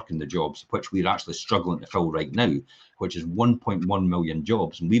to work in the jobs which we're actually struggling to fill right now, which is 1.1 million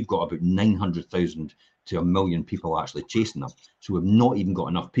jobs, and we've got about 900,000 to 1 million people actually chasing them. So we've not even got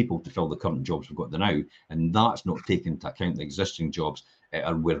enough people to fill the current jobs we've got now, and that's not taking into account the existing jobs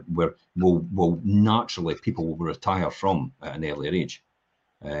where will naturally people will retire from at an earlier age.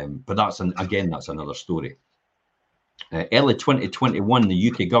 But that's another story. Early 2021,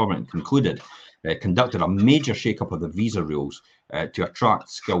 the UK government conducted a major shake-up of the visa rules to attract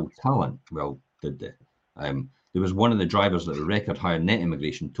skilled talent. Well, did they? There was one of the drivers that the record high net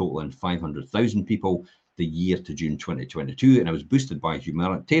immigration totaling 500,000 people. the year to June 2022, and it was boosted by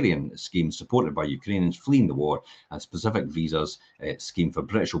humanitarian schemes supported by Ukrainians fleeing the war and specific visas scheme for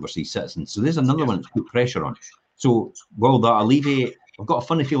British overseas citizens. So there's another one that's put pressure on. So will that alleviate? I've got a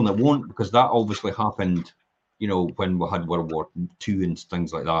funny feeling it won't, because that obviously happened, you know, when we had World War II and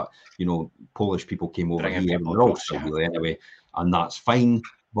things like that. You know, Polish people came over here, and they're all still here anyway, and that's fine.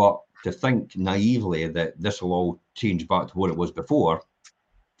 But to think naively that this will all change back to what it was before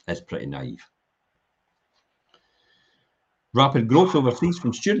is pretty naive. Rapid growth overseas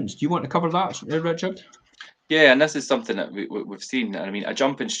from students. Do you want to cover that, Richard? Yeah, and this is something that we've seen. I mean, a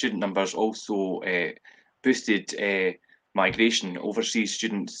jump in student numbers also boosted migration. Overseas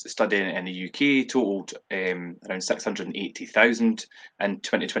students studying in the UK totaled around 680,000 in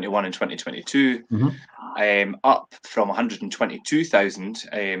 2021 and 2022, up from 122,000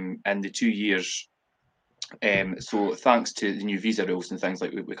 in the 2 years. So thanks to the new visa rules and things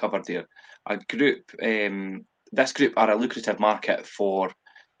like we covered there, this group are a lucrative market for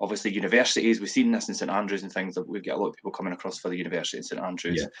obviously universities. We've seen this in St Andrews and things, that we get a lot of people coming across for the university in St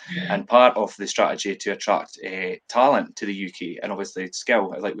Andrews. And part of the strategy to attract talent to the UK, and obviously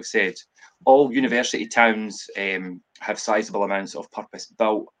skill, like we said, all university towns have sizable amounts of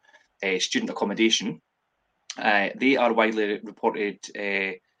purpose-built student accommodation. They are widely reported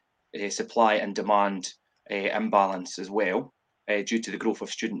supply and demand imbalance as well, due to the growth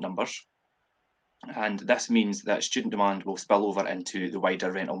of student numbers. And this means that student demand will spill over into the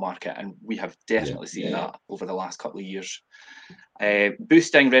wider rental market, and we have definitely seen that over the last couple of years.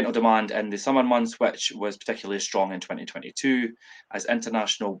 Boosting rental demand in the summer months, which was particularly strong in 2022, as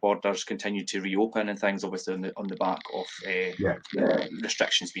international borders continued to reopen and things, obviously on the back of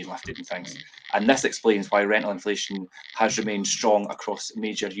restrictions being lifted and things. And this explains why rental inflation has remained strong across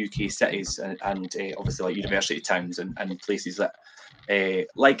major UK cities and obviously like university towns and places that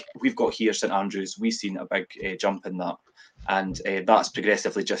like we've got here, St Andrews. We've seen a big jump in that, and that's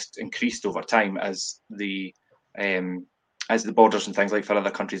progressively just increased over time as the borders and things like for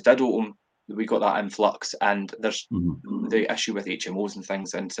other countries did open. We got that influx, and there's the issue with HMOs and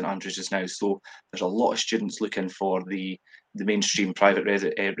things in St Andrews just now. So there's a lot of students looking for the mainstream private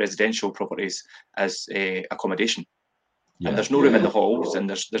residential properties as accommodation, and there's no room in the halls, and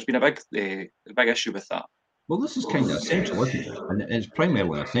there's been a big issue with that. Well, this is kind of essential, isn't it? And it's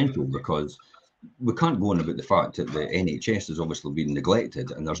primarily essential because we can't go on about the fact that the NHS has obviously been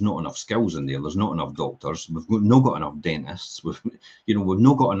neglected, and there's not enough skills in there. There's not enough doctors. We've not got enough dentists. We've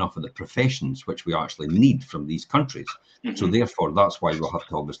not got enough of the professions which we actually need from these countries. So therefore, that's why we'll have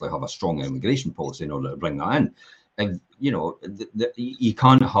to obviously have a strong immigration policy in order to bring that in. And you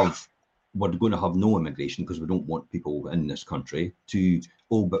can't have. We're going to have no immigration because we don't want people in this country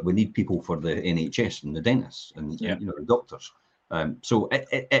but we need people for the NHS and the dentists and the doctors. So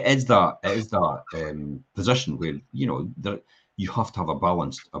it is that position where you have to have a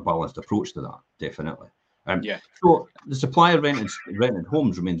balanced approach to that, definitely. So the supply of rented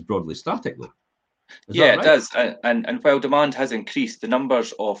homes remains broadly static, though. It does. And while demand has increased, the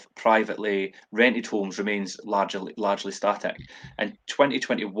numbers of privately rented homes remains largely static. In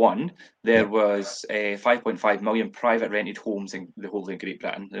 2021, there was 5.5 million private rented homes in the whole of Great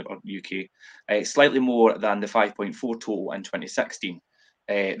Britain or UK, slightly more than the 5.4 total in 2016.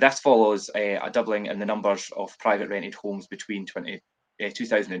 This follows a doubling in the numbers of private rented homes between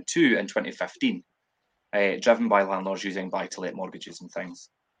 2002 and 2015, driven by landlords using buy-to-let mortgages and things.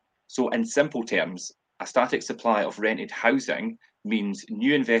 So in simple terms, a static supply of rented housing means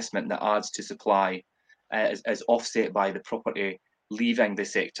new investment that adds to supply is offset by the property leaving the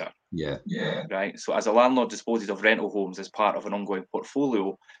sector. Right. So as a landlord disposes of rental homes as part of an ongoing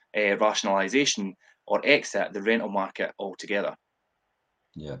portfolio rationalisation or exit the rental market altogether.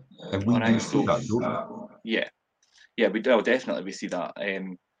 And we do see that, don't we? We do, definitely we see that.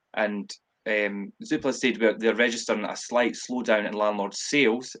 ZOOPLA said they're registering a slight slowdown in landlord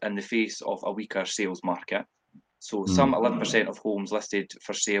sales in the face of a weaker sales market. So some 11% of homes listed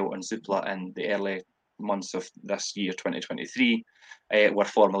for sale on ZOOPLA in the early months of this year, 2023, were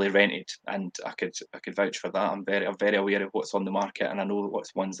formerly rented, and I could vouch for that. I'm very aware of what's on the market, and I know what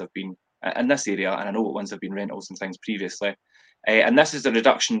ones have been in this area, and I know what ones have been rentals and things previously. And this is a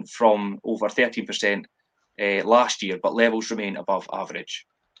reduction from over 13% last year, but levels remain above average.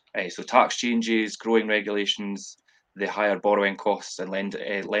 So tax changes, growing regulations, the higher borrowing costs and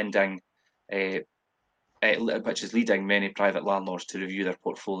lending, which is leading many private landlords to review their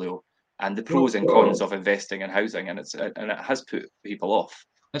portfolio, and the pros and cons of investing in housing, and it has put people off.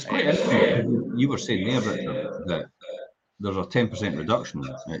 It's quite interesting. You were saying there, Richard, that there's a 10% reduction.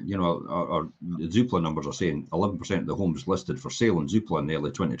 You know, our ZOOPLA numbers are saying 11% of the homes listed for sale in ZOOPLA in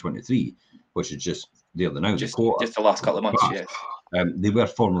early 2023, which is just there now, just the last couple of months, yes. They were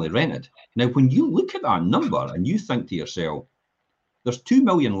formerly rented. Now, when you look at that number and you think to yourself, there's 2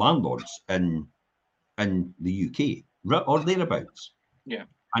 million landlords in the UK or thereabouts. Yeah.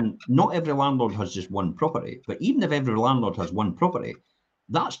 And not every landlord has just one property. But even if every landlord has one property,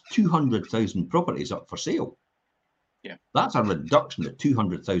 that's 200,000 properties up for sale. Yeah. That's a reduction of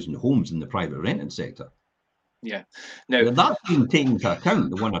 200,000 homes in the private renting sector. Yeah. Now, that's been taken into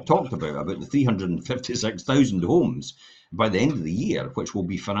account, the one I talked about the 356,000 homes by the end of the year, which will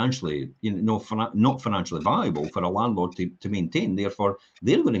be financially, not financially viable for a landlord to maintain. Therefore,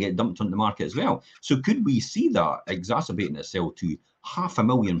 they're going to get dumped on the market as well. So could we see that exacerbating itself to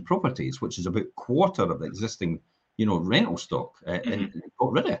 500,000 properties, which is about a quarter of the existing, rental stock, and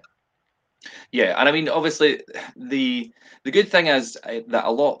got rid of? Yeah, and I mean, obviously, the good thing is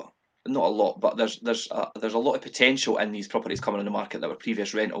that not a lot, but there's a lot of potential in these properties coming on the market that were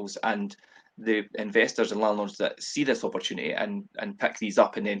previous rentals, and the investors and landlords that see this opportunity and pick these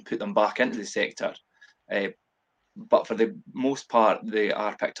up and then put them back into the sector. But for the most part, they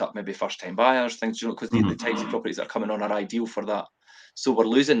are picked up maybe first-time buyers, things, because the types of properties that are coming on are ideal for that. So we're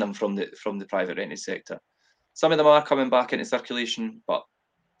losing them from the private rented sector. Some of them are coming back into circulation, but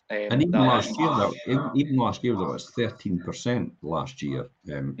and even last year, that was 13% last year,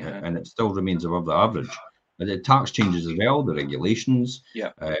 and it still remains above the average. And the tax changes as well, the regulations,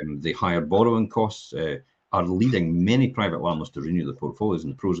 the higher borrowing costs are leading many private landlords to renew their portfolios,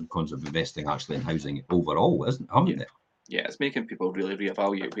 and the pros and cons of investing actually in housing overall, haven't they? Yeah, it's making people really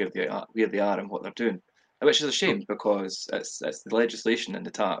reevaluate where they are and what they're doing, which is a shame because it's the legislation and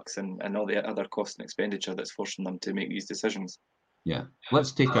the tax and all the other cost and expenditure that's forcing them to make these decisions. Yeah,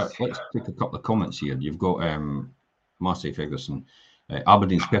 let's take a couple of comments here. You've got Marcy Ferguson.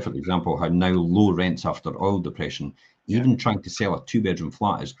 Aberdeen's perfect example how now low rents after oil depression. Even trying to sell a 2-bedroom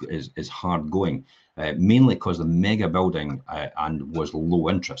flat is hard going, mainly because the mega building and was low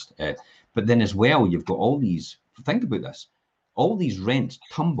interest. But then as well, you've got all these. Think about this. All these rents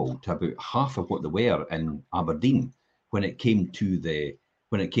tumbled to about half of what they were in Aberdeen when it came to the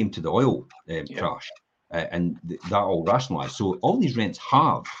oil crash. And that all rationalised. So all these rents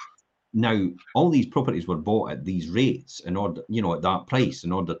have now. All these properties were bought at these rates in order, at that price,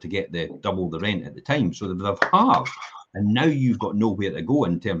 in order to get double the rent at the time. So they've halved, and now you've got nowhere to go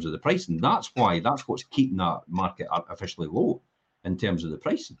in terms of the pricing. That's what's keeping that market artificially low in terms of the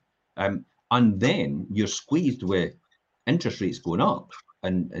pricing. And then you're squeezed with interest rates going up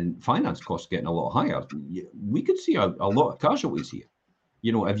and finance costs getting a lot higher. We could see a lot of casualties here.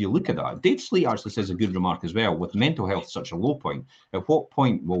 If you look at that, Dave Sleet actually says a good remark as well. With mental health such a low point, at what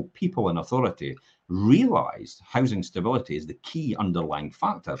point will people in authority realise housing stability is the key underlying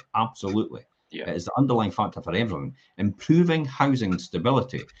factor? Absolutely. Yeah. It is the underlying factor for everything. Improving housing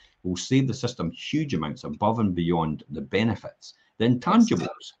stability will save the system huge amounts above and beyond the benefits, the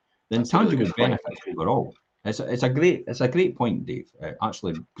intangibles, benefits overall. It's a great point, Dave.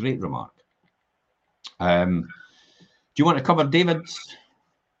 Actually, great remark. Do you want to cover David's?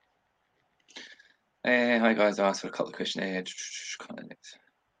 Hi guys, I asked for a couple of questions.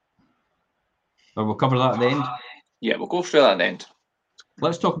 We'll cover that at the end. Yeah, we'll go through that at the end.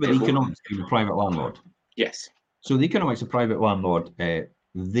 Let's talk about the economics of the private landlord. Yes. So the economics of private landlord,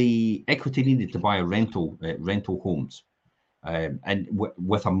 the equity needed to buy a rental homes, and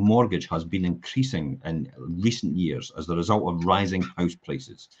with a mortgage has been increasing in recent years as the result of rising house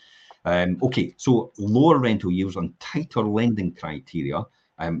prices. Okay, so lower rental yields and tighter lending criteria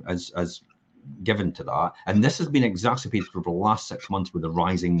as given to that, and this has been exacerbated for the last 6 months with the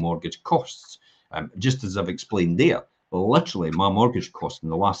rising mortgage costs. Just as I've explained there, literally my mortgage costs in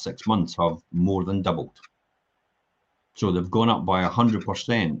the last 6 months have more than doubled. So they've gone up by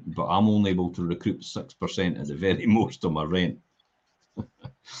 100%, but I'm only able to recoup 6% at the very most of my rent.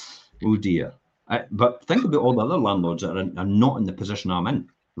 Oh dear. But think about all the other landlords that are not in the position I'm in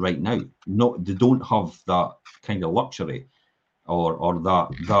right now. They don't have that kind of luxury or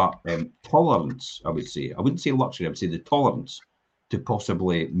that tolerance, I would say. I wouldn't say luxury, I would say the tolerance to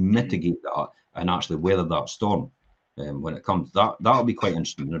possibly mitigate that and actually weather that storm when it comes. That'll be quite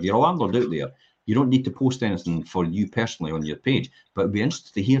interesting. And if you're a landlord out there, you don't need to post anything for you personally on your page, but it'd be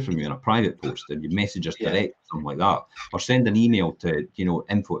interesting to hear from you in a private post, and you message us direct, something like that, or send an email to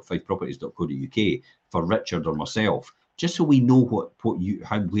info@fiveproperties.co.uk for Richard or myself, just so we know where you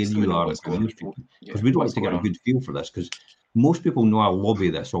are, because we don't like to get a good feel for this, because most people know I lobby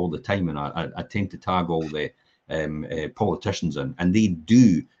this all the time, and I tend to tag all the politicians in, and they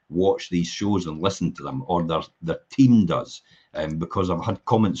do watch these shows and listen to them, or their team does, because I've had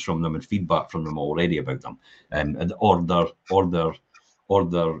comments from them and feedback from them already about them, or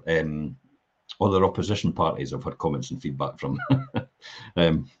their opposition parties I've had comments and feedback from.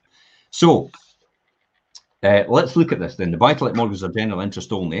 So let's look at this then. The buy-to-let mortgages are general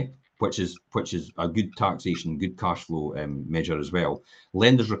interest only, which is a good taxation, good cash flow measure as well.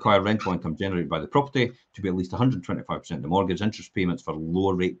 Lenders require rental income generated by the property to be at least 125% of the mortgage. Interest payments for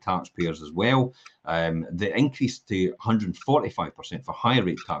lower rate taxpayers as well. The increase to 145% for higher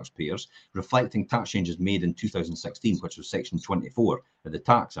rate taxpayers, reflecting tax changes made in 2016, which was Section 24 of the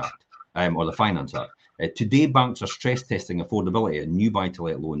Tax Act, or the Finance Act. Today, banks are stress testing affordability in new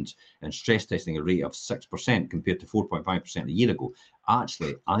buy-to-let loans and stress testing a rate of 6% compared to 4.5% a year ago.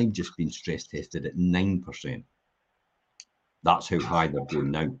 Actually, I've just been stress tested at 9%. That's how high they're going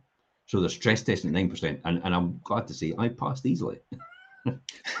now. So they're stress testing at 9%, and I'm glad to say I passed easily.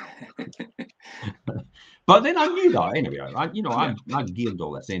 But then I knew that anyway. I geared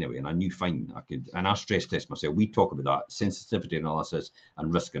all this anyway, and I knew fine I could. And I stress test myself. We talk about that sensitivity analysis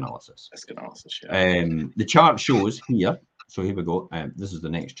and risk analysis. Risk analysis, yeah. The chart shows here. So here we go. This is the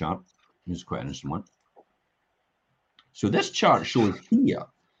next chart. This is quite an interesting one. So this chart shows here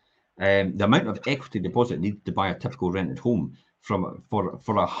the amount of equity deposit needed to buy a typical rented home for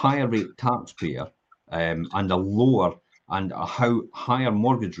a higher rate taxpayer, and a lower, and how higher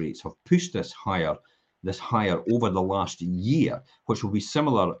mortgage rates have pushed this higher over the last year, which will be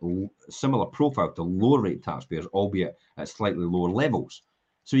similar profile to lower rate taxpayers, albeit at slightly lower levels.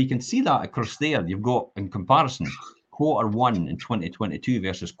 So you can see that across there. You've got, in comparison, Q1 in 2022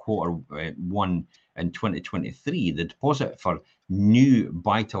 versus Q1 in 2023, the deposit for new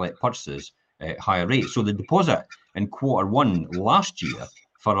buy-to-let purchases at higher rates. So the deposit in Q1 last year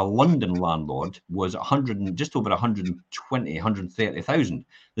for a London landlord was just over 130,000.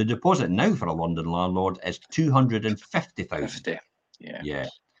 The deposit now for a London landlord is 250,000. Yeah.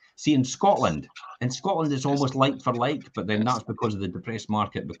 See, in Scotland it's almost like for like, but then that's because of the depressed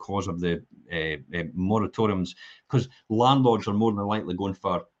market, because of the moratoriums, because landlords are more than likely going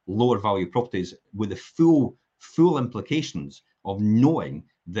for lower value properties with the full implications of knowing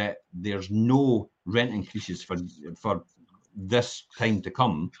that there's no rent increases for this time to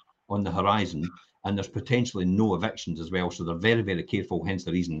come on the horizon, and there's potentially no evictions as well. So they're very, very careful. Hence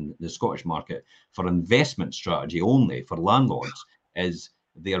the reason the Scottish market for investment strategy only for landlords is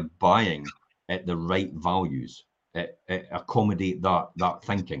they're buying at the right values, accommodate that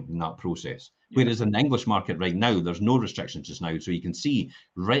thinking in that process. Yeah. Whereas in the English market right now, there's no restrictions just now. So you can see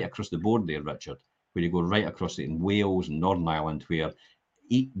right across the board there, Richard, where you go right across it in Wales and Northern Ireland, where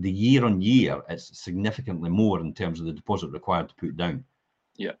the year on year, it's significantly more in terms of the deposit required to put down.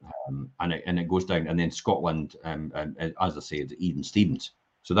 Yeah. And it goes down. And then Scotland, as I said, even Stevens.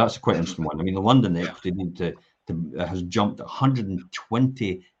 So that's a quite interesting one. I mean, the London equity need has jumped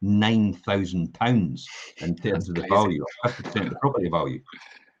 £129,000 in terms of the value, 50% of the property value.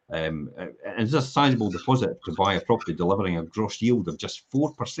 And it's a sizable deposit to buy a property, delivering a gross yield of just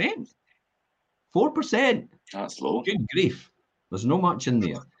 4%. 4%. That's low. Good grief. There's no much in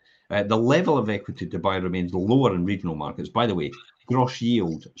there. The level of equity to buy remains lower in regional markets. By the way, gross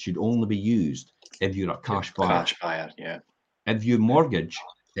yield should only be used if you're a cash buyer. Cash buyer, yeah. If you mortgage,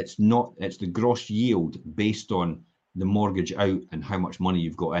 it's the gross yield based on the mortgage out and how much money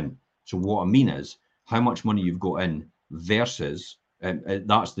you've got in. So what I mean is how much money you've got in versus,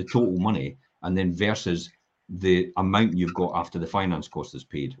 that's the total money, and then versus the amount you've got after the finance cost is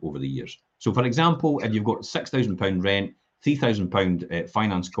paid over the years. So for example, if you've got £6,000 rent, £3,000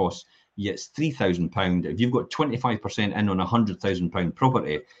 finance costs, it's £3,000. If you've got 25% in on £100,000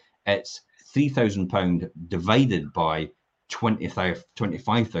 property, it's £3,000 divided by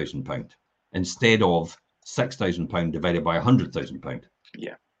 £25,000 instead of £6,000 divided by £100,000.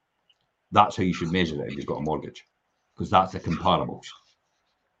 Yeah, that's how you should measure it if you've got a mortgage, because that's the comparables.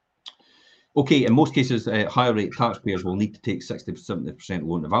 Okay, in most cases, higher rate taxpayers will need to take 60 to 70%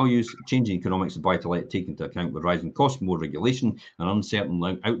 loan to values. Changing economics of buy-to-let take into account with rising costs, more regulation, and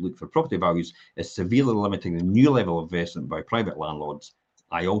uncertain outlook for property values is severely limiting the new level of investment by private landlords.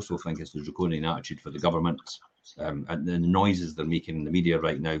 I also think it's the draconian attitude for the governments and the noises they're making in the media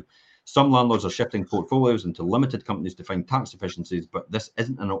right now. Some landlords are shifting portfolios into limited companies to find tax efficiencies, but this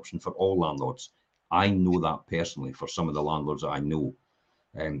isn't an option for all landlords. I know that personally for some of the landlords that I know.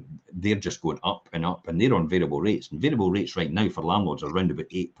 They're just going up, and they're on variable rates. And variable rates right now for landlords are around about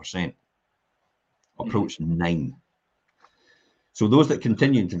 8%, approaching 9%. So those that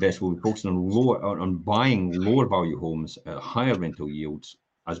continue to invest will be focusing on buying lower value homes at higher rental yields,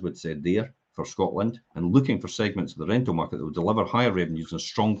 as we said there, for Scotland and looking for segments of the rental market that will deliver higher revenues and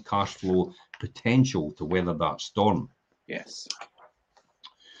strong cash flow potential to weather that storm. Yes.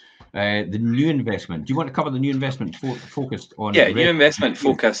 The new investment. Do you want to cover the new investment focused on? Yeah, new investment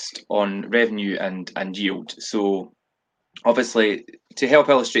focused on revenue and yield. So obviously, to help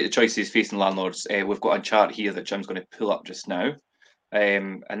illustrate the choices facing landlords, we've got a chart here that Jim's going to pull up just now.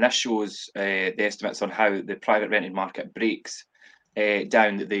 And this shows the estimates on how the private rented market breaks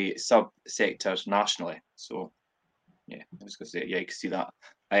down the sub-sectors nationally. So, yeah, I was going to say, yeah, you can see that.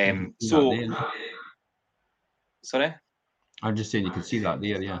 Sorry? I'm just saying you can see that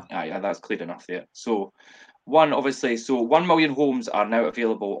there, yeah. Yeah, that's clear enough there. So, 1 million homes are now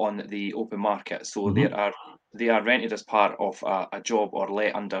available on the open market. So they are rented as part of a job or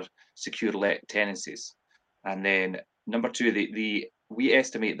let under secure let tenancies. And then number 2, we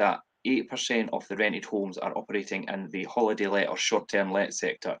estimate that 8% of the rented homes are operating in the holiday let or short-term let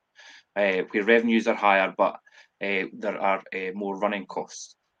sector, where revenues are higher, but there are more running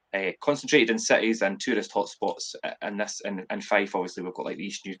costs. Concentrated in cities and tourist hotspots, and Fife, obviously, we've got like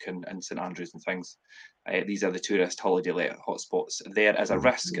East Neuk and St Andrews and things. These are the tourist holiday let hotspots. There is a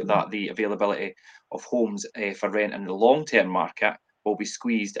risk that the availability of homes for rent in the long-term market will be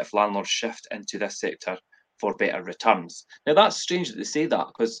squeezed if landlords shift into this sector for better returns. Now, that's strange that they say that,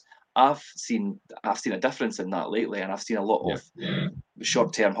 because I've seen a difference in that lately, and I've seen a lot of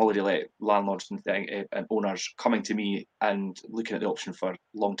short-term holiday let landlords and owners coming to me and looking at the option for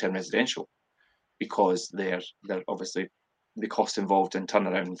long-term residential, because they're obviously the cost involved in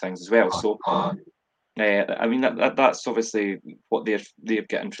turnaround and things as well. So, I mean that's obviously what they're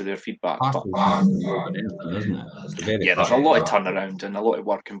getting through their feedback. Isn't it? Yeah, there's a lot of turnaround and a lot of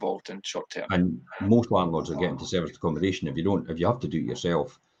work involved in short-term. And most landlords are getting to serviced accommodation. If you have to do it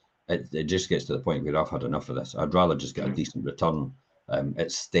yourself, it just gets to the point where I've had enough of this. I'd rather just get a decent return.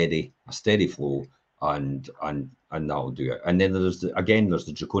 It's a steady flow, and that'll do it. And then there's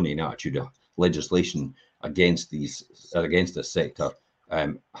the draconian attitude of legislation against this sector.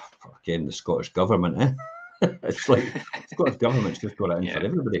 Again, the Scottish government, it's like the Scottish government's just got it in for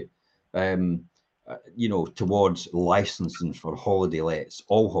everybody. Towards licensing for holiday lets,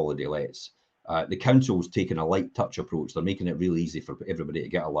 all holiday lets. The council's taken a light touch approach. They're making it really easy for everybody to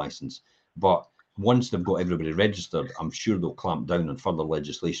get a license. But once they've got everybody registered, I'm sure they'll clamp down on further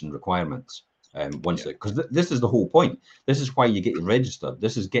legislation requirements. Because this is the whole point. This is why you get you registered.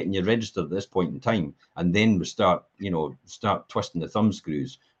 This is getting you registered at this point in time, and then we start twisting the thumb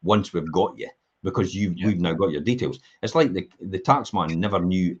screws once we've got you, because we've now got your details. It's like the taxman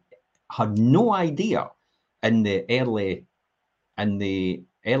had no idea in the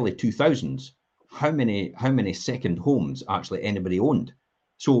early 2000s how many second homes actually anybody owned.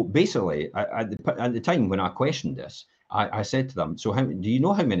 So basically, at the time when I questioned this, I said to them, "So do you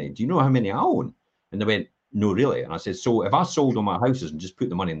know how many I own?" And they went, "No, really." And I said, "So if I sold all my houses and just put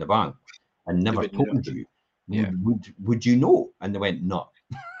the money in the bank and never told you, would you know?" And they went, "No."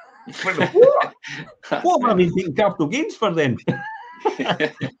 What have I been taking capital gains for then?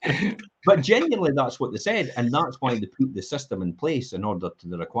 But genuinely, that's what they said, and that's why they put the system in place in order to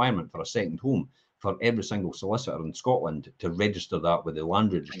the requirement for a second home for every single solicitor in Scotland to register that with the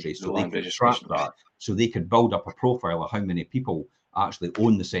land registry, so they could track that, so they could build up a profile of how many people actually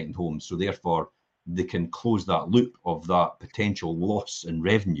own the second home, so therefore they can close that loop of that potential loss in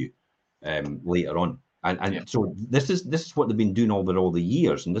revenue later on. And so this is what they've been doing over all the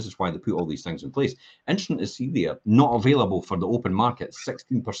years, and this is why they put all these things in place. Interesting to see there, not available for the open market.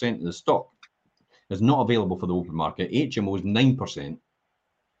 16% of the stock is not available for the open market. HMO is 9%.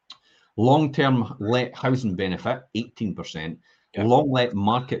 Long-term let housing benefit 18%. Long let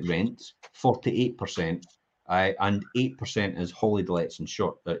market rents 48%, and 8% is holiday lets and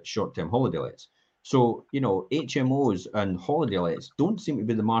short-term holiday lets. So HMOs and holiday lets don't seem to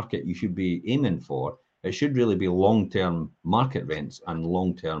be the market you should be aiming for. It should really be long-term market rents and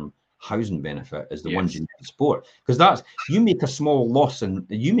long-term housing benefit as the ones you need to support, because that's, you make a small loss and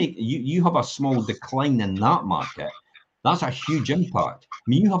you have a small decline in that market. That's a huge impact. I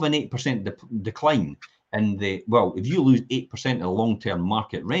mean, you have an 8% decline in if you lose 8% of the long-term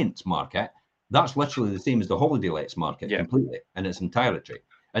market rents market, that's literally the same as the holiday lets market completely in its entirety.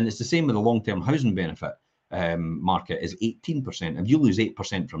 And it's the same with the long-term housing benefit market is 18%. If you lose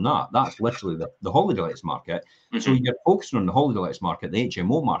 8% from that, that's literally the holiday lets market. So you're focusing on the holiday lets market, the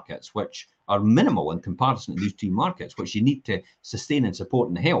HMO markets, which are minimal in comparison to these two markets, which you need to sustain and support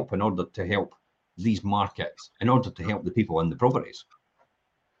and help in order to help these markets, in order to help the people in the properties.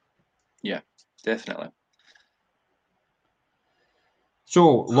 Yeah, definitely.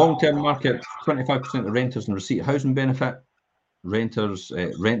 So long-term market, 25% of renters in receipt housing benefit. renters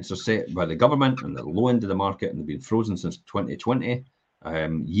rents are set by the government and the low end of the market, and they've been frozen since 2020.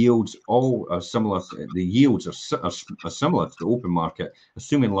 Yields all are similar. The yields are similar to the open market,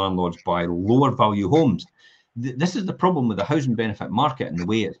 assuming landlords buy lower value homes. This is the problem with the housing benefit market and the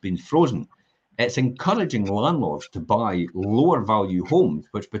way it's been frozen. It's encouraging landlords to buy lower value homes,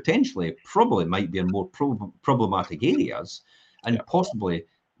 which potentially probably might be in more problematic areas, and possibly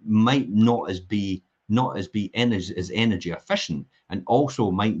might not as be as energy efficient, and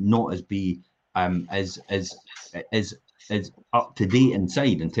also might not as be as up to date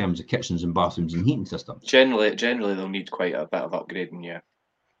inside in terms of kitchens and bathrooms and heating systems. Generally they'll need quite a bit of upgrading, yeah.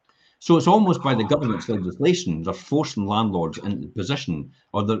 So it's almost by the government's legislation, they're forcing landlords into the position,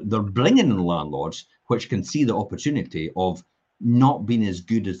 or they're bringing in landlords which can see the opportunity of not being as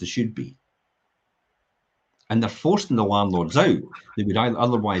good as they should be. And they're forcing the landlords out. They would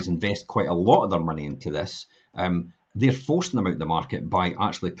otherwise invest quite a lot of their money into this. They're forcing them out of the market by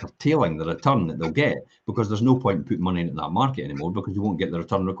actually curtailing the return that they'll get, because there's no point in putting money into that market anymore, because you won't get the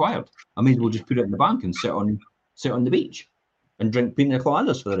return required. I may as well just put it in the bank and sit on the beach and drink pina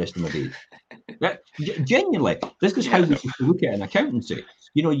coladas for the rest of my days. Genuinely, this is how we used to look at an accountancy.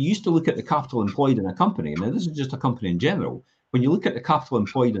 You used to look at the capital employed in a company. Now, this is just a company in general. When you look at the capital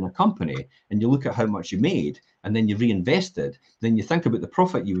employed in a company and you look at how much you made and then you reinvested, then you think about the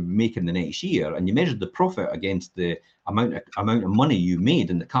profit you would make in the next year, and you measure the profit against the amount of money you made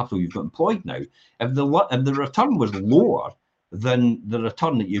in the capital you've got employed now. If the return was lower than the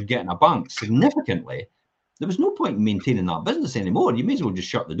return that you get in a bank significantly, there was no point in maintaining that business anymore. You may as well just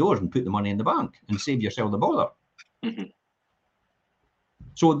shut the doors and put the money in the bank and save yourself the bother. Mm-hmm.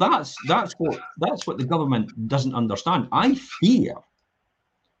 So that's what the government doesn't understand. I fear,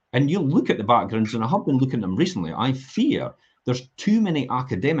 and you look at the backgrounds, and I have been looking at them recently, I fear there's too many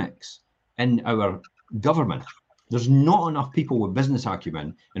academics in our government. There's not enough people with business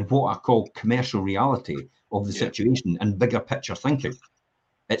acumen and what I call commercial reality of the situation and bigger picture thinking.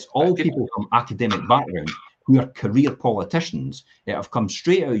 It's all people from academic background who are career politicians that have come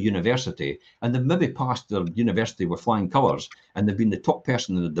straight out of university, and they've maybe passed their university with flying colours, and they've been the top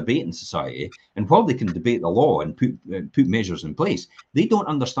person in the debating society. And while they can debate the law and put measures in place, they don't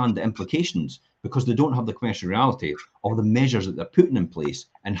understand the implications, because they don't have the commercial reality of the measures that they're putting in place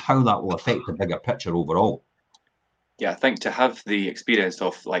and how that will affect the bigger picture overall. Yeah, I think to have the experience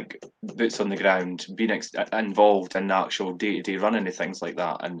of like boots on the ground, being involved in the actual day-to-day running of things like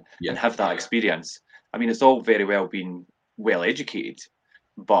that, and have that experience. I mean, it's all very well being well educated,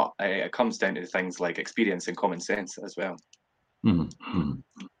 but it comes down to things like experience and common sense as well,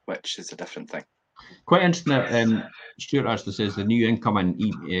 which is a different thing. Quite interesting. Stuart actually says the new income and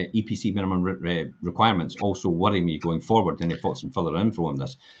EPC minimum requirements also worry me going forward. Any thoughts and further info on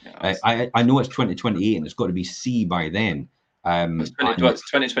this? I know it's 2028 and it's got to be C by then. It's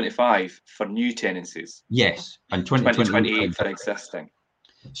 2025 for new tenancies. Yes, and 2028 for existing.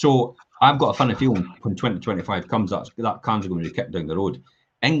 So I've got a funny feeling when 2025 comes, that can's going to be kicked down the road.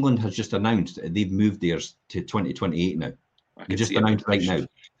 England has just announced that they've moved theirs to 2028 now. They just announced right now.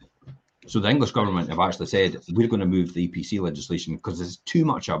 So the English government have actually said, we're going to move the EPC legislation because there's too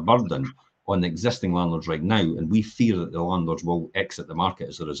much a burden on the existing landlords right now, and we fear that the landlords will exit the market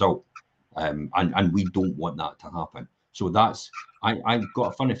as a result. And we don't want that to happen. So that's, I've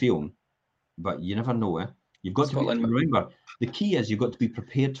got a funny feeling, but you never know. You've got to remember, the key is you've got to be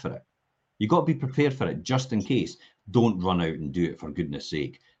prepared for it. You've got to be prepared for it just in case. Don't run out and do it, for goodness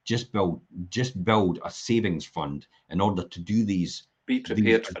sake. Just build a savings fund in order to do these. Be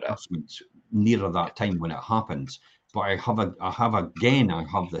prepared for adjustments nearer that time when it happens. But I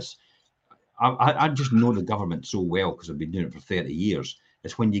have this. I just know the government so well because I've been doing it for 30 years.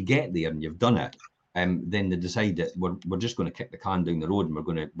 It's when you get there and you've done it, then they decide that we're just going to kick the can down the road and we're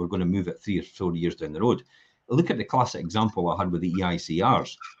going to move it 3 or 4 years down the road. Look at the classic example I had with the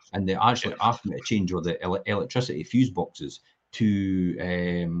EICRs, and they actually asked me to change all the electricity fuse boxes to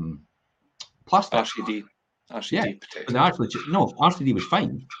plastic. RCD but actually, no, RCD was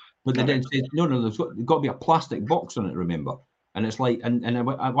fine, but they then said no, there's got to be a plastic box on it. Remember, and it's like, and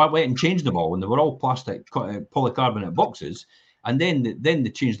I went and changed them all, and they were all plastic polycarbonate boxes, and then they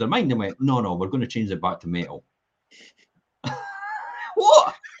changed their mind and went, no, we're going to change it back to metal.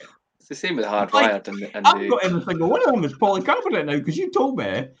 What? It's the same with hardwired. I've got every single one of them is polycarbonate now because you told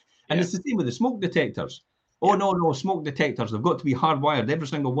me, and it's the same with the smoke detectors. Oh no, smoke detectors, they've got to be hardwired, every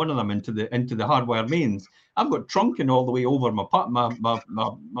single one of them into the hardwire mains. I've got trunking all the way over my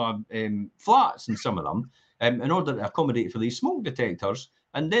flats and some of them in order to accommodate for these smoke detectors.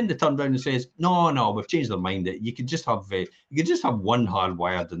 And then they turn around and says, no, we've changed their mind. That you could just have one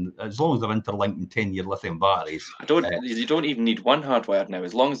hardwired, and as long as they're interlinked in 10-year lithium batteries. You don't even need one hardwired now,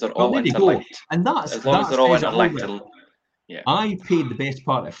 as long as they're Well, all there you go. interlinked. And As long as they're all interlinked. Yeah. I paid the best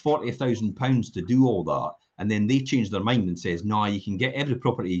part of £40,000 to do all that, and then they changed their mind and says, no, you can get every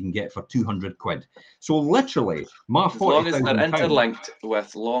property you can get for 200 quid. So literally, as long as they're interlinked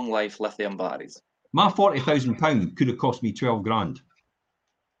with long life lithium batteries. My £40,000 could have cost me 12 grand.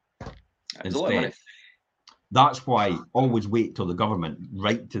 That's a lot of money. That's why always wait till the government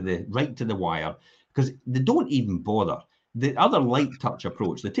right to the wire, because they don't even bother. The other light touch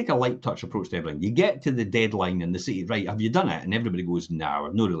approach, they take a light touch approach to everything. You get to the deadline and they say, right, have you done it? And everybody goes, no,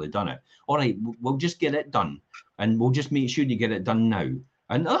 I've not really done it. All right, we'll just get it done. And we'll just make sure you get it done now.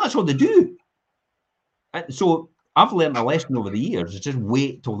 And that's what they do. And so I've learned a lesson over the years, is just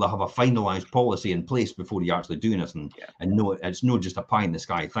wait till they have a finalised policy in place before you actually do anything. Yeah. And no, it's not just a pie in the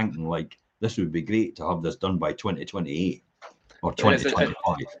sky thinking like, this would be great to have this done by 2028 or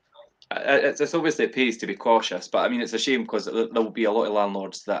 2025. It's obviously it pays to be cautious, but I mean, it's a shame because there will be a lot of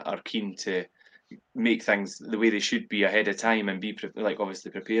landlords that are keen to make things the way they should be ahead of time and be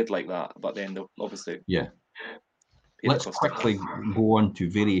obviously prepared like that. But then they'll obviously Let's quickly go on to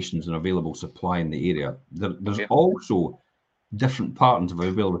variations in available supply in the area. There's also different patterns of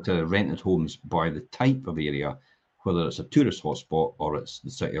availability of rented homes by the type of area, whether it's a tourist hotspot or it's the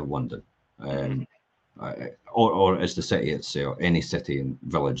City of London. Or it's the city itself, any city and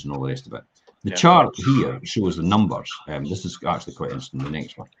village and all the rest of it. The chart here shows the numbers. This is actually quite interesting, the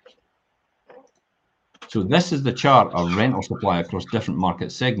next one. So this is the chart of rental supply across different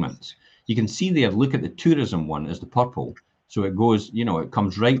market segments. You can see there, look at the tourism one as the purple. So it goes, it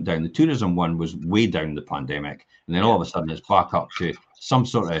comes right down. The tourism one was way down the pandemic. And then all of a sudden it's back up to some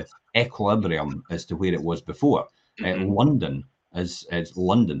sort of equilibrium as to where it was before. London's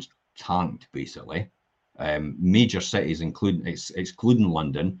tanked, basically. Major cities, excluding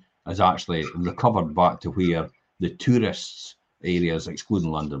London, has actually recovered back to where the tourists areas, excluding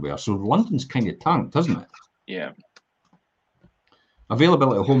London, were. So London's kind of tanked, isn't it? Yeah.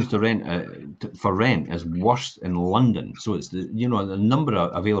 Availability of homes to rent for rent is worse in London. So it's the number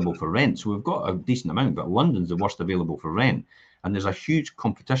available for rent. So we've got a decent amount, but London's the worst available for rent. And there's a huge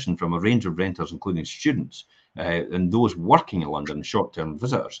competition from a range of renters, including students and those working in London, short-term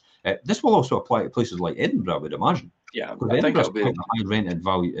visitors. This will also apply to places like Edinburgh, I would imagine. Yeah, because Edinburgh's quite a high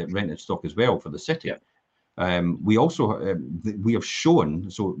rented stock as well for the city. Yeah. We also we have shown,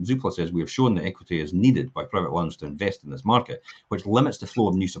 so ZOOPLA says, we have shown that equity is needed by private landlords to invest in this market, which limits the flow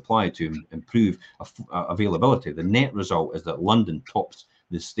of new supply to improve availability. The net result is that London tops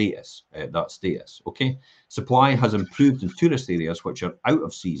the status, okay? Supply has improved in tourist areas which are out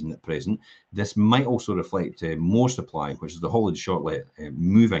of season at present. This might also reflect more supply, which is the holiday shortlet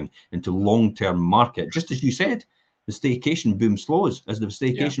moving into long-term market. Just as you said, the staycation boom slows, as the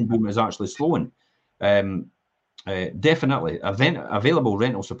staycation boom is actually slowing. Definitely, available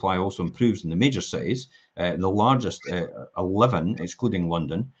rental supply also improves in the major cities. The largest 11, excluding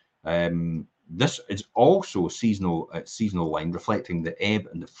London. This is also seasonal line, reflecting the ebb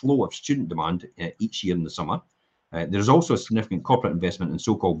and the flow of student demand each year in the summer. There's also a significant corporate investment in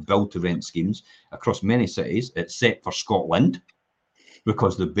so-called build-to-rent schemes across many cities, except for Scotland,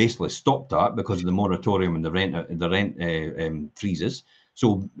 because they've basically stopped that because of the moratorium and the rent freezes.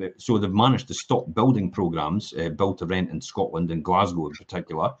 So they've managed to stop building programs, build to rent in Scotland and Glasgow in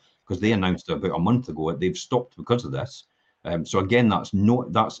particular, because they announced about a month ago they've stopped because of this. So again, that's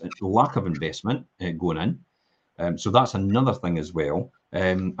a lack of investment going in. So that's another thing as well.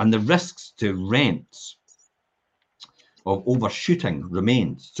 And the risks to rents of overshooting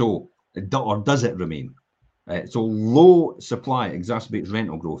remains. So, or does it remain? So low supply exacerbates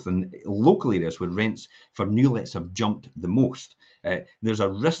rental growth in local areas where rents for new lets have jumped the most. There's a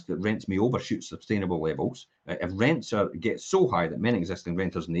risk that rents may overshoot sustainable levels. If rents get so high that many existing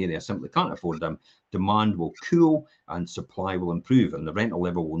renters in the area simply can't afford them, demand will cool and supply will improve, and the rental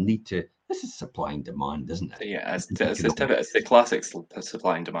level will need to. This is supply and demand, isn't it? Yeah, it's the classic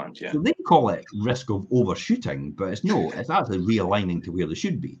supply and demand. Yeah. So they call it risk of overshooting, but it's actually realigning to where they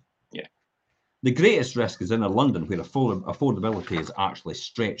should be. Yeah. The greatest risk is inner London, where affordability is actually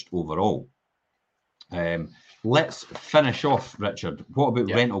stretched overall. Let's finish off, Richard. What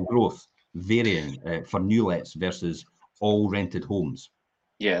about rental growth varying for new lets versus all rented homes?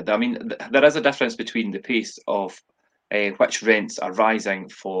 Yeah, I mean, there is a difference between the pace of which rents are rising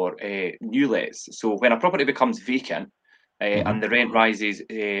for new lets. So when a property becomes vacant and the rent rises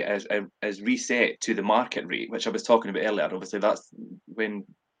as reset to the market rate, which I was talking about earlier, obviously that's when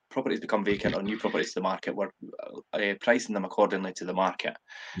properties become vacant or new properties to the market, we're pricing them accordingly to the market,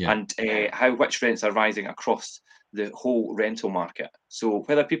 and which rents are rising across the whole rental market. So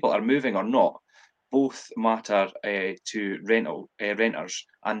whether people are moving or not, both matter to renters,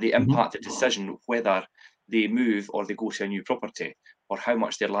 and they impact the decision whether they move or they go to a new property, or how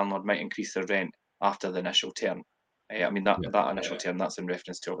much their landlord might increase their rent after the initial term. I mean, that initial term, that's in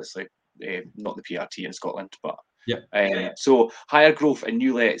reference to obviously not the PRT in Scotland, but so higher growth in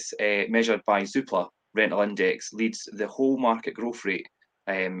new lets measured by ZOOPLA rental index leads the whole market growth rate.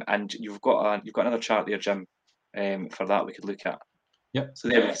 And you've got another chart there, Jim, for that we could look at. So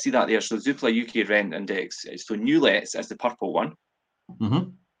there we can see that there. So ZOOPLA UK rent index. So new lets is the purple one.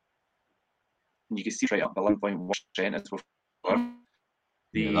 And you can see right up 11.1% as well.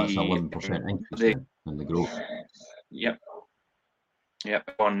 That's 11% increase in the growth.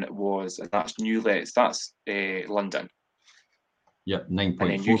 One was, that's new lets. That's London. 9.4%. And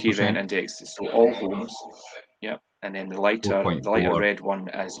then UK rent index. So all homes. And then the lighter red one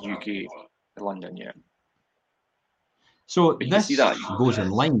is UK London. So this goes in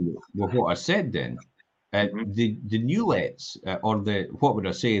line with what I said then. The new lets, or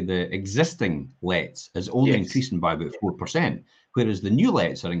the existing lets is only increasing by about 4%, whereas the new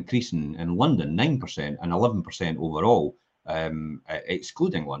lets are increasing in London 9% and 11% overall,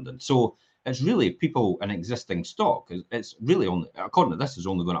 excluding London. So it's really people in existing stock. It's really only, according to this, is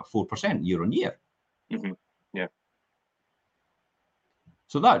only going up 4% year on year.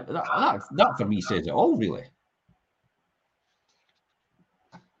 So that for me says it all, really.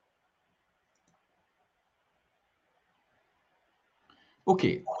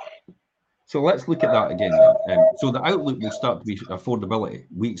 Okay, so let's look at that again then. So the outlook will start to be affordability.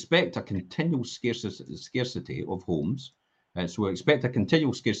 We expect a continual scarcity of homes. So we expect a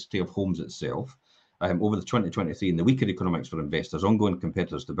continual scarcity of homes itself over the 2023, and the weaker economics for investors, ongoing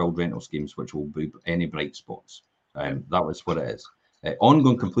competitors to build rental schemes, which will be any bright spots. That was what it is.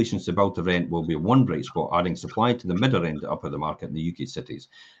 Ongoing completions to build to rent will be one bright spot, adding supply to the midder end up of the market in the UK cities.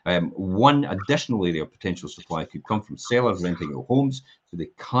 One additional area of potential supply could come from sellers renting out homes so they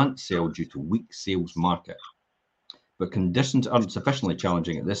can't sell due to weak sales market. But conditions aren't sufficiently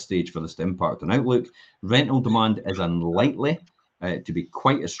challenging at this stage for this to impact on outlook. Rental demand is unlikely to be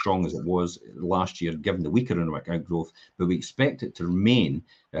quite as strong as it was last year, given the weaker economic outgrowth, but we expect it to remain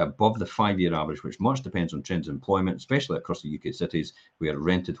above the 5-year average, which much depends on trends in employment, especially across the UK cities where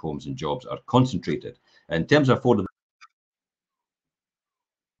rented homes and jobs are concentrated. In terms of affordability,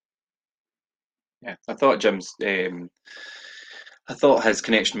 I thought Jim's I thought his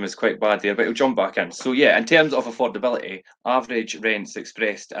connection was quite bad there, but he'll jump back in. So in terms of affordability, average rents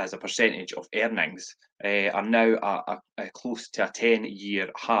expressed as a percentage of earnings are now close to a 10-year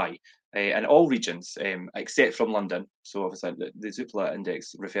high in all regions, except from London. So obviously the ZOOPLA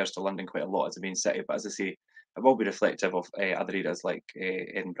index refers to London quite a lot as the main city, but as I say, it will be reflective of other areas like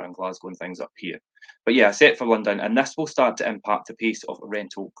Edinburgh and Glasgow and things up here. But except for London, and this will start to impact the pace of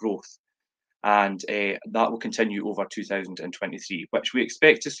rental growth. And that will continue over 2023, which we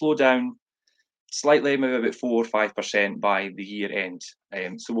expect to slow down slightly, maybe about 4 or 5% by the year end.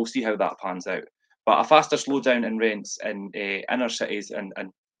 So we'll see how that pans out. But a faster slowdown in rents in inner cities and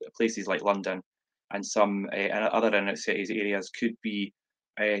places like London and some other inner cities areas could be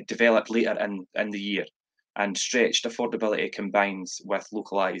developed later in the year. And stretched affordability combines with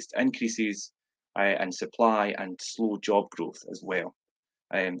localised increases in supply and slow job growth as well.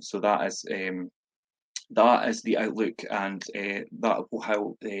 So that is the outlook, and that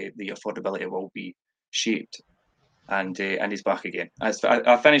how the affordability will be shaped. And he's back again.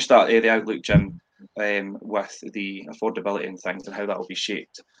 I finished that the outlook, Jim, with the affordability and things and how that will be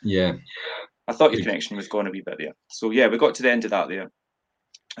shaped. I thought your connection was going a wee bit there. So we got to the end of that there.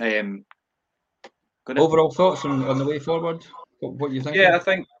 Overall thoughts on the way forward? What do you think?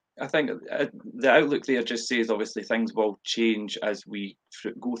 I think the outlook there just says obviously things will change as we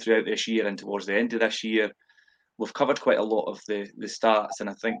go throughout this year and towards the end of this year. We've covered quite a lot of the stats, and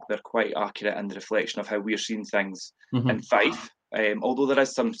I think they're quite accurate in the reflection of how we're seeing things in Fife. Although there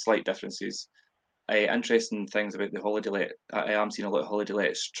is some slight differences. Interesting things about the holiday let. I am seeing a lot of holiday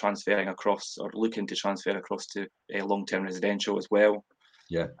lets transferring across or looking to transfer across to long-term residential as well.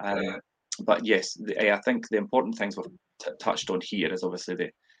 But yes, I think the important things we've touched on here is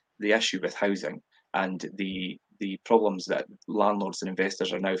obviously the issue with housing and the problems that landlords and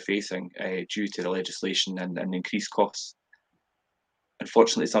investors are now facing due to the legislation and increased costs.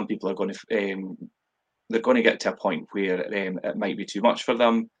 Unfortunately, some people are going to get to a point where it might be too much for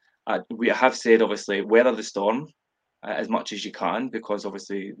them. We have said obviously weather the storm as much as you can, because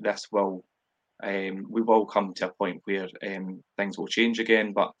obviously this will we will come to a point where things will change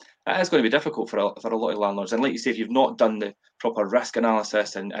again, but it is going to be difficult for a lot of landlords. And like you say, if you've not done the proper risk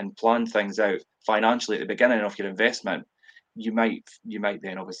analysis and planned things out financially at the beginning of your investment, you might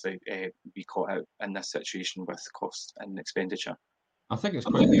then obviously be caught out in this situation with cost and expenditure. I think it's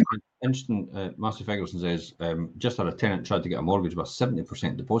quite interesting. Matthew Ferguson says, just had a tenant tried to get a mortgage with a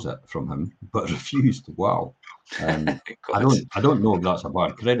 70% deposit from him, but refused. Wow. I don't know if that's a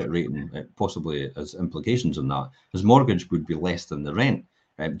bad credit rating. It possibly has implications on that. His mortgage would be less than the rent.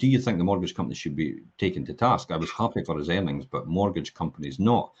 Do you think the mortgage company should be taken to task? I was happy for his earnings, but mortgage companies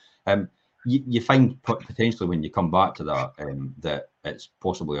not. You find potentially when you come back to that that it's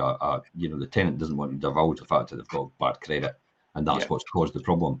possibly the tenant doesn't want to divulge the fact that they've got bad credit, and that's what's caused the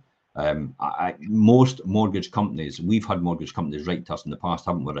problem. Most mortgage companies, we've had mortgage companies write to us in the past,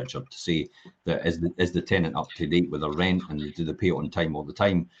 haven't we, Richard, to say that is the tenant up to date with their rent, and do they pay it on time all the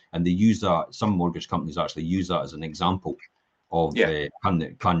time? And they use that. Some mortgage companies actually use that as an example of will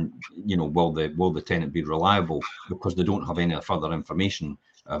the tenant be reliable, because they don't have any further information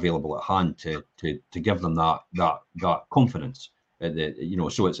available at hand to give them that confidence.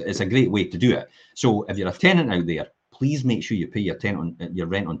 So it's a great way to do it. So if you're a tenant out there, please make sure you pay your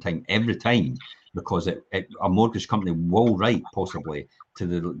rent on time every time, because a mortgage company will write possibly to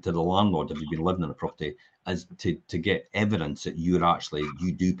the landlord, if you've been living in a property, as to get evidence that you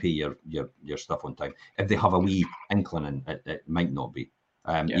do pay your stuff on time. If they have a wee inkling, it might not be.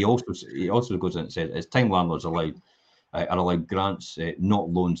 He also goes in and says, "Is time landlords are allowed grants, not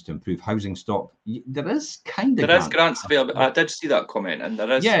loans, to improve housing stock?" There is grants available. I did see that comment, and there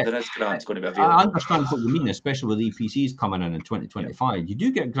is grants going to be available. I understand what you mean, especially with EPCs coming in 2025. You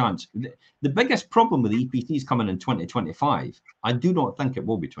do get grants. The biggest problem with EPCs coming in 2025, I do not think it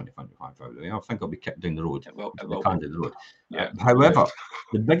will be 2025. I think it'll be kicked down the road. However,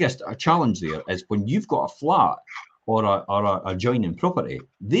 the biggest challenge there is when you've got a flat or a adjoining property,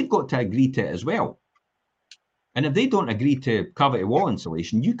 they've got to agree to it as well. And if they don't agree to cavity wall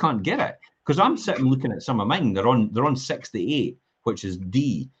insulation, you can't get it. Because I'm sitting looking at some of mine, they're on 68, which is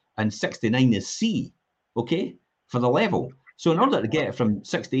D, and 69 is C, okay, for the level. So in order to get it from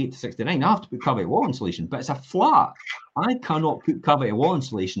 68 to 69, I have to put cavity wall insulation, but it's a flat. I cannot put cavity wall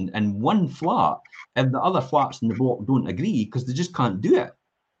insulation in one flat if the other flats in the block don't agree, because they just can't do it.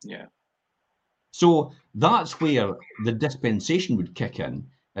 Yeah. So that's where the dispensation would kick in,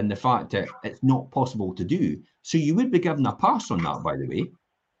 and the fact that it's not possible to do. So you would be given a pass on that, by the way,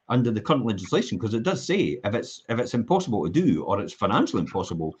 under the current legislation, because it does say if it's impossible to do, or it's financially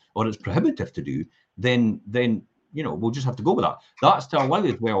impossible, or it's prohibitive to do, then we'll just have to go with that. That's to allow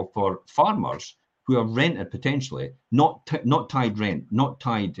as well for farmers who are rented potentially, not tied rent, not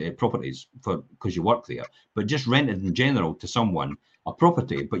tied properties because you work there, but just rented in general to someone, a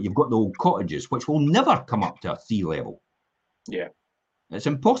property, but you've got the old cottages, which will never come up to a C level. Yeah. It's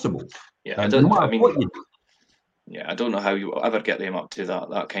impossible. Yeah, I don't know how you will ever get them up to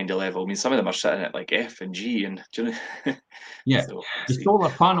that kind of level. I mean, some of them are sitting at like F and G, and yeah. So, the solar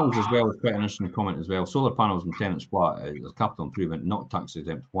panels as well is quite an interesting comment as well. Solar panels and tenants flat is capital improvement, not tax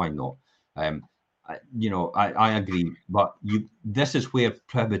exempt. Why not? I agree, but this is where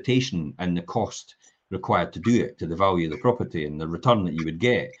prohibition and the cost required to do it, to the value of the property and the return that you would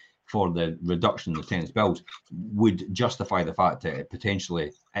get for the reduction in the tenant's bills, would justify the fact that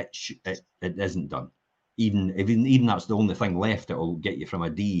potentially it isn't done. Even that's the only thing left that will get you from a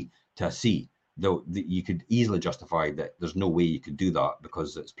D to a C. Though you could easily justify that there's no way you could do that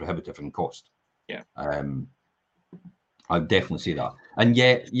because it's prohibitive in cost. Yeah. I'd definitely say that. And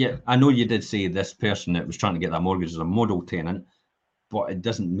yet, I know you did say this person that was trying to get that mortgage is a model tenant, but it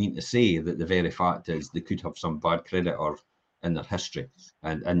doesn't mean to say that the very fact is they could have some bad credit or in their history,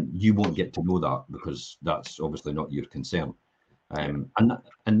 and you won't get to know that because that's obviously not your concern. And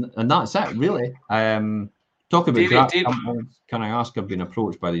that's it really. Talk about grant companies. Can I ask? I've been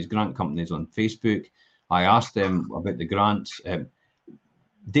approached by these grant companies on Facebook. I asked them about the grants.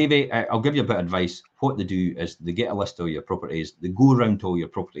 Davey, I'll give you a bit of advice. What they do is they get a list of your properties, they go around to all your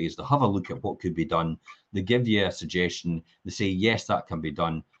properties, they have a look at what could be done, they give you a suggestion, they say, yes, that can be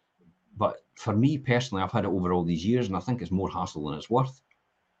done. But for me personally, I've had it over all these years, and I think it's more hassle than it's worth.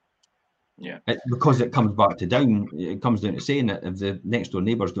 Yeah. Because it comes down to saying that if the next door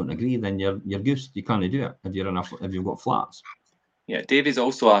neighbours don't agree, then you're goosed. You can't do it if you've got flats. Yeah, Davy's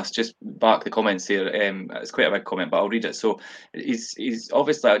also asked, just back the comments here, it's quite a big comment, but I'll read it. So he's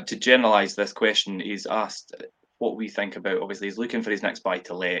obviously, to generalise this question, he's asked what we think about, obviously he's looking for his next buy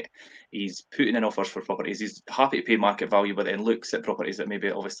to let, he's putting in offers for properties, he's happy to pay market value, but then looks at properties that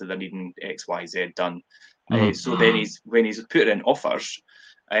maybe obviously they're needing X, Y, Z done. So then when he's putting in offers,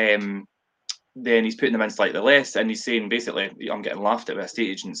 then he's putting them in slightly less, and he's saying basically, I'm getting laughed at by estate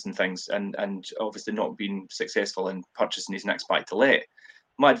agents and things, and obviously not being successful in purchasing his next buy to let.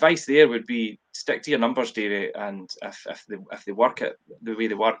 My advice there would be stick to your numbers, Davey, and if they work it the way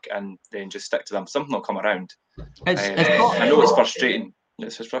they work, and then just stick to them. Something will come around. I know it's frustrating.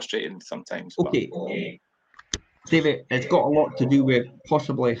 It's frustrating sometimes. Okay, but, David, it's got a lot to do with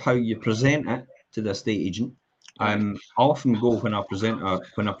possibly how you present it to the estate agent. I often go when I present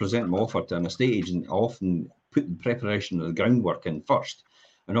my offer to an estate agent, I often put the preparation of the groundwork in first,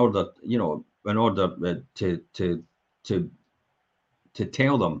 in order to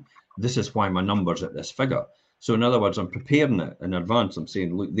tell them this is why my number's at this figure. So in other words, I'm preparing it in advance. I'm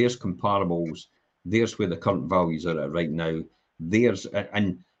saying, look, there's comparables, there's where the current values are at right now. There's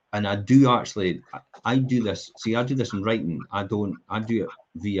and I do actually, I do this. See, I do this in writing. I do it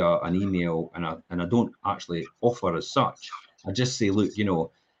via an email, and I don't actually offer as such. I just say, look,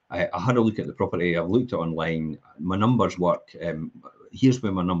 I had a look at the property. I've looked at it online. My numbers work. Here's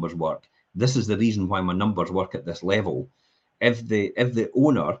where my numbers work. This is the reason why my numbers work at this level. If the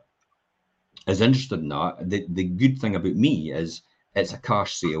owner is interested in that, the good thing about me is it's a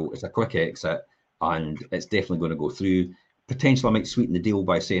cash sale. It's a quick exit, and it's definitely going to go through. Potentially, I might sweeten the deal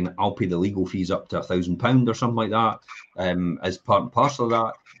by saying I'll pay the legal fees up to £1,000 or something like that, as part and parcel of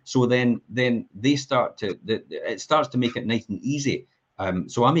that. So then they start to it starts to make it nice and easy.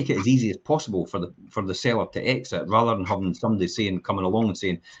 So I make it as easy as possible for the seller to exit, rather than having somebody coming along and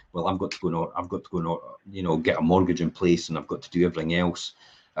saying, well, I've got to go and get a mortgage in place, and I've got to do everything else.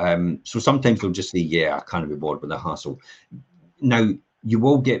 So sometimes they'll just say, yeah, I can't be bothered with the hassle. Now, you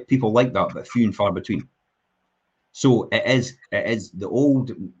will get people like that, but few and far between. So it is the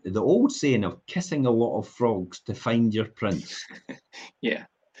old saying of kissing a lot of frogs to find your prince. Yeah.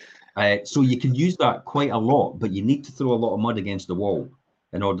 So you can use that quite a lot, but you need to throw a lot of mud against the wall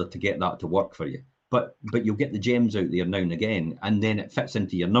in order to get that to work for you. But you'll get the gems out there now and again, and then it fits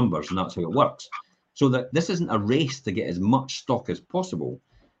into your numbers, and that's how it works. So that this isn't a race to get as much stock as possible.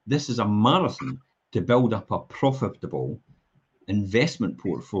 This is a marathon to build up a profitable investment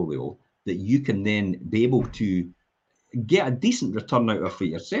portfolio that you can then be able to get a decent return out of for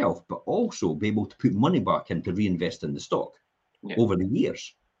yourself, but also be able to put money back in to reinvest in the stock over the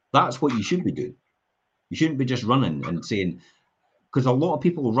years. That's what you should be doing. You shouldn't be just running and saying, because a lot of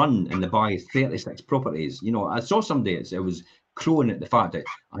people run and they buy 36 properties. I saw somebody, it was crowing at the fact that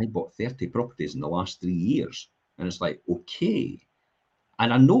I bought 30 properties in the last 3 years. And it's like, okay.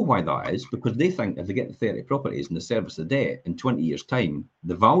 And I know why that is, because they think if they get the 30 properties and they service the debt in 20 years' time,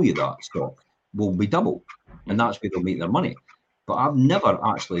 the value of that stock will be double. And that's where they'll make their money. But I've never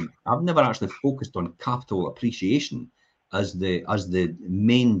actually focused on capital appreciation as the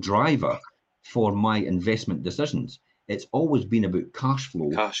main driver for my investment decisions. It's always been about cash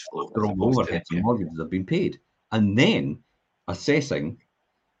flow after all the overheads and mortgages have been paid, and then assessing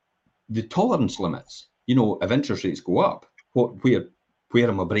the tolerance limits. If interest rates go up, where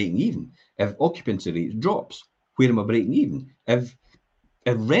am I breaking even? If occupancy rate drops, where am I breaking even? If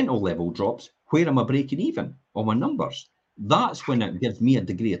rental level drops, where am I breaking even on my numbers? That's when it gives me a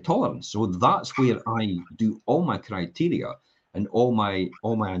degree of tolerance. So that's where I do all my criteria and all my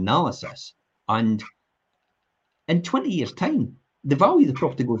analysis. And in 20 years' time, the value of the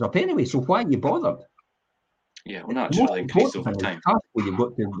property goes up anyway. So why are you bothered? Yeah, well, naturally increase over time. You've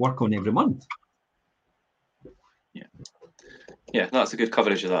got to work on every month. Yeah, that's a good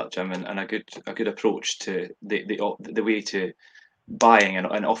coverage of that, Jim, and a good approach to the way to buying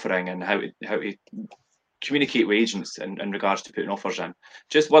and offering, and how to communicate with agents in regards to putting offers in.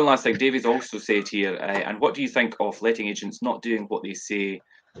 Just one last thing, David's also said here, and what do you think of letting agents not doing what they say,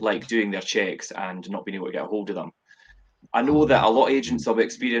 like doing their checks and not being able to get a hold of them? I know that a lot of agents will be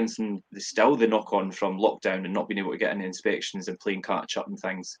experiencing the knock-on from lockdown and not being able to get any inspections and playing catch-up and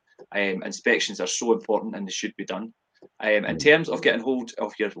things. Inspections are so important, and they should be done. In terms of getting hold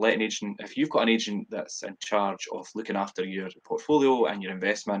of your letting agent, if you've got an agent that's in charge of looking after your portfolio and your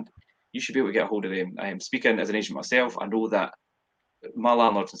investment, you should be able to get a hold of them. Speaking as an agent myself, I know that my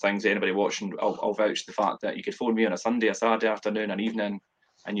landlords and things, anybody watching, I'll vouch the fact that you could phone me on a Sunday, a Saturday afternoon, an evening,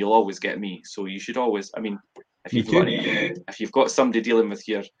 and you'll always get me. So you should always, if you've got somebody dealing with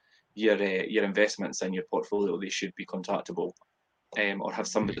your investments and your portfolio, they should be contactable, or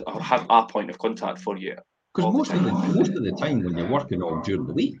have a point of contact for you. Because most of the time when you're working all during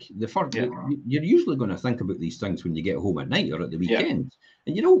the week, you're usually going to think about these things when you get home at night or at the weekend.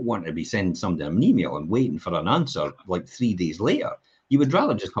 And you don't want to be sending somebody an email and waiting for an answer like 3 days later. You would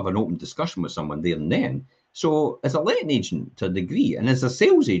rather just have an open discussion with someone there and then. So as a letting agent to a degree, and as a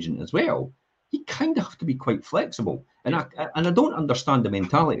sales agent as well, you kind of have to be quite flexible. And I don't understand the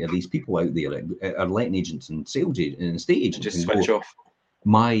mentality of these people out there are letting agents and sales agents and estate agents just and switch go, off.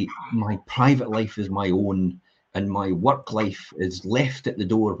 my private life is my own and my work life is left at the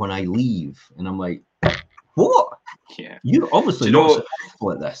door when I leave. And I'm like, what? Yeah. You're obviously not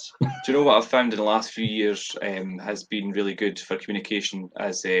successful at this. Do you know what I've found in the last few years has been really good for communication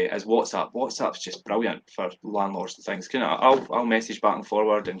as WhatsApp. WhatsApp's just brilliant for landlords and things. I'll message back and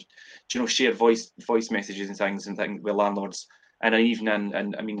forward and share voice messages and things with landlords in an evening.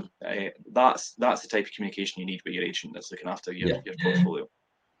 And I mean that's the type of communication you need with your agent that's looking after your portfolio.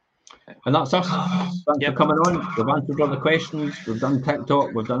 And that's us. Thanks for coming on. We've answered all the questions. We've done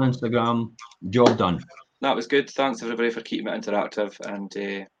TikTok. We've done Instagram. Job done. That was good. Thanks everybody for keeping it interactive, and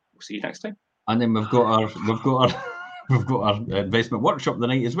we'll see you next time. And then we've got our investment workshop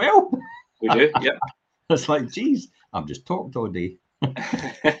tonight as well. We do, yeah. It's like, geez, I've just talked all day.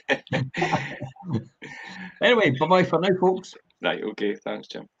 Anyway, bye-bye for now, folks. Right, okay. Thanks,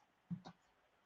 Jim.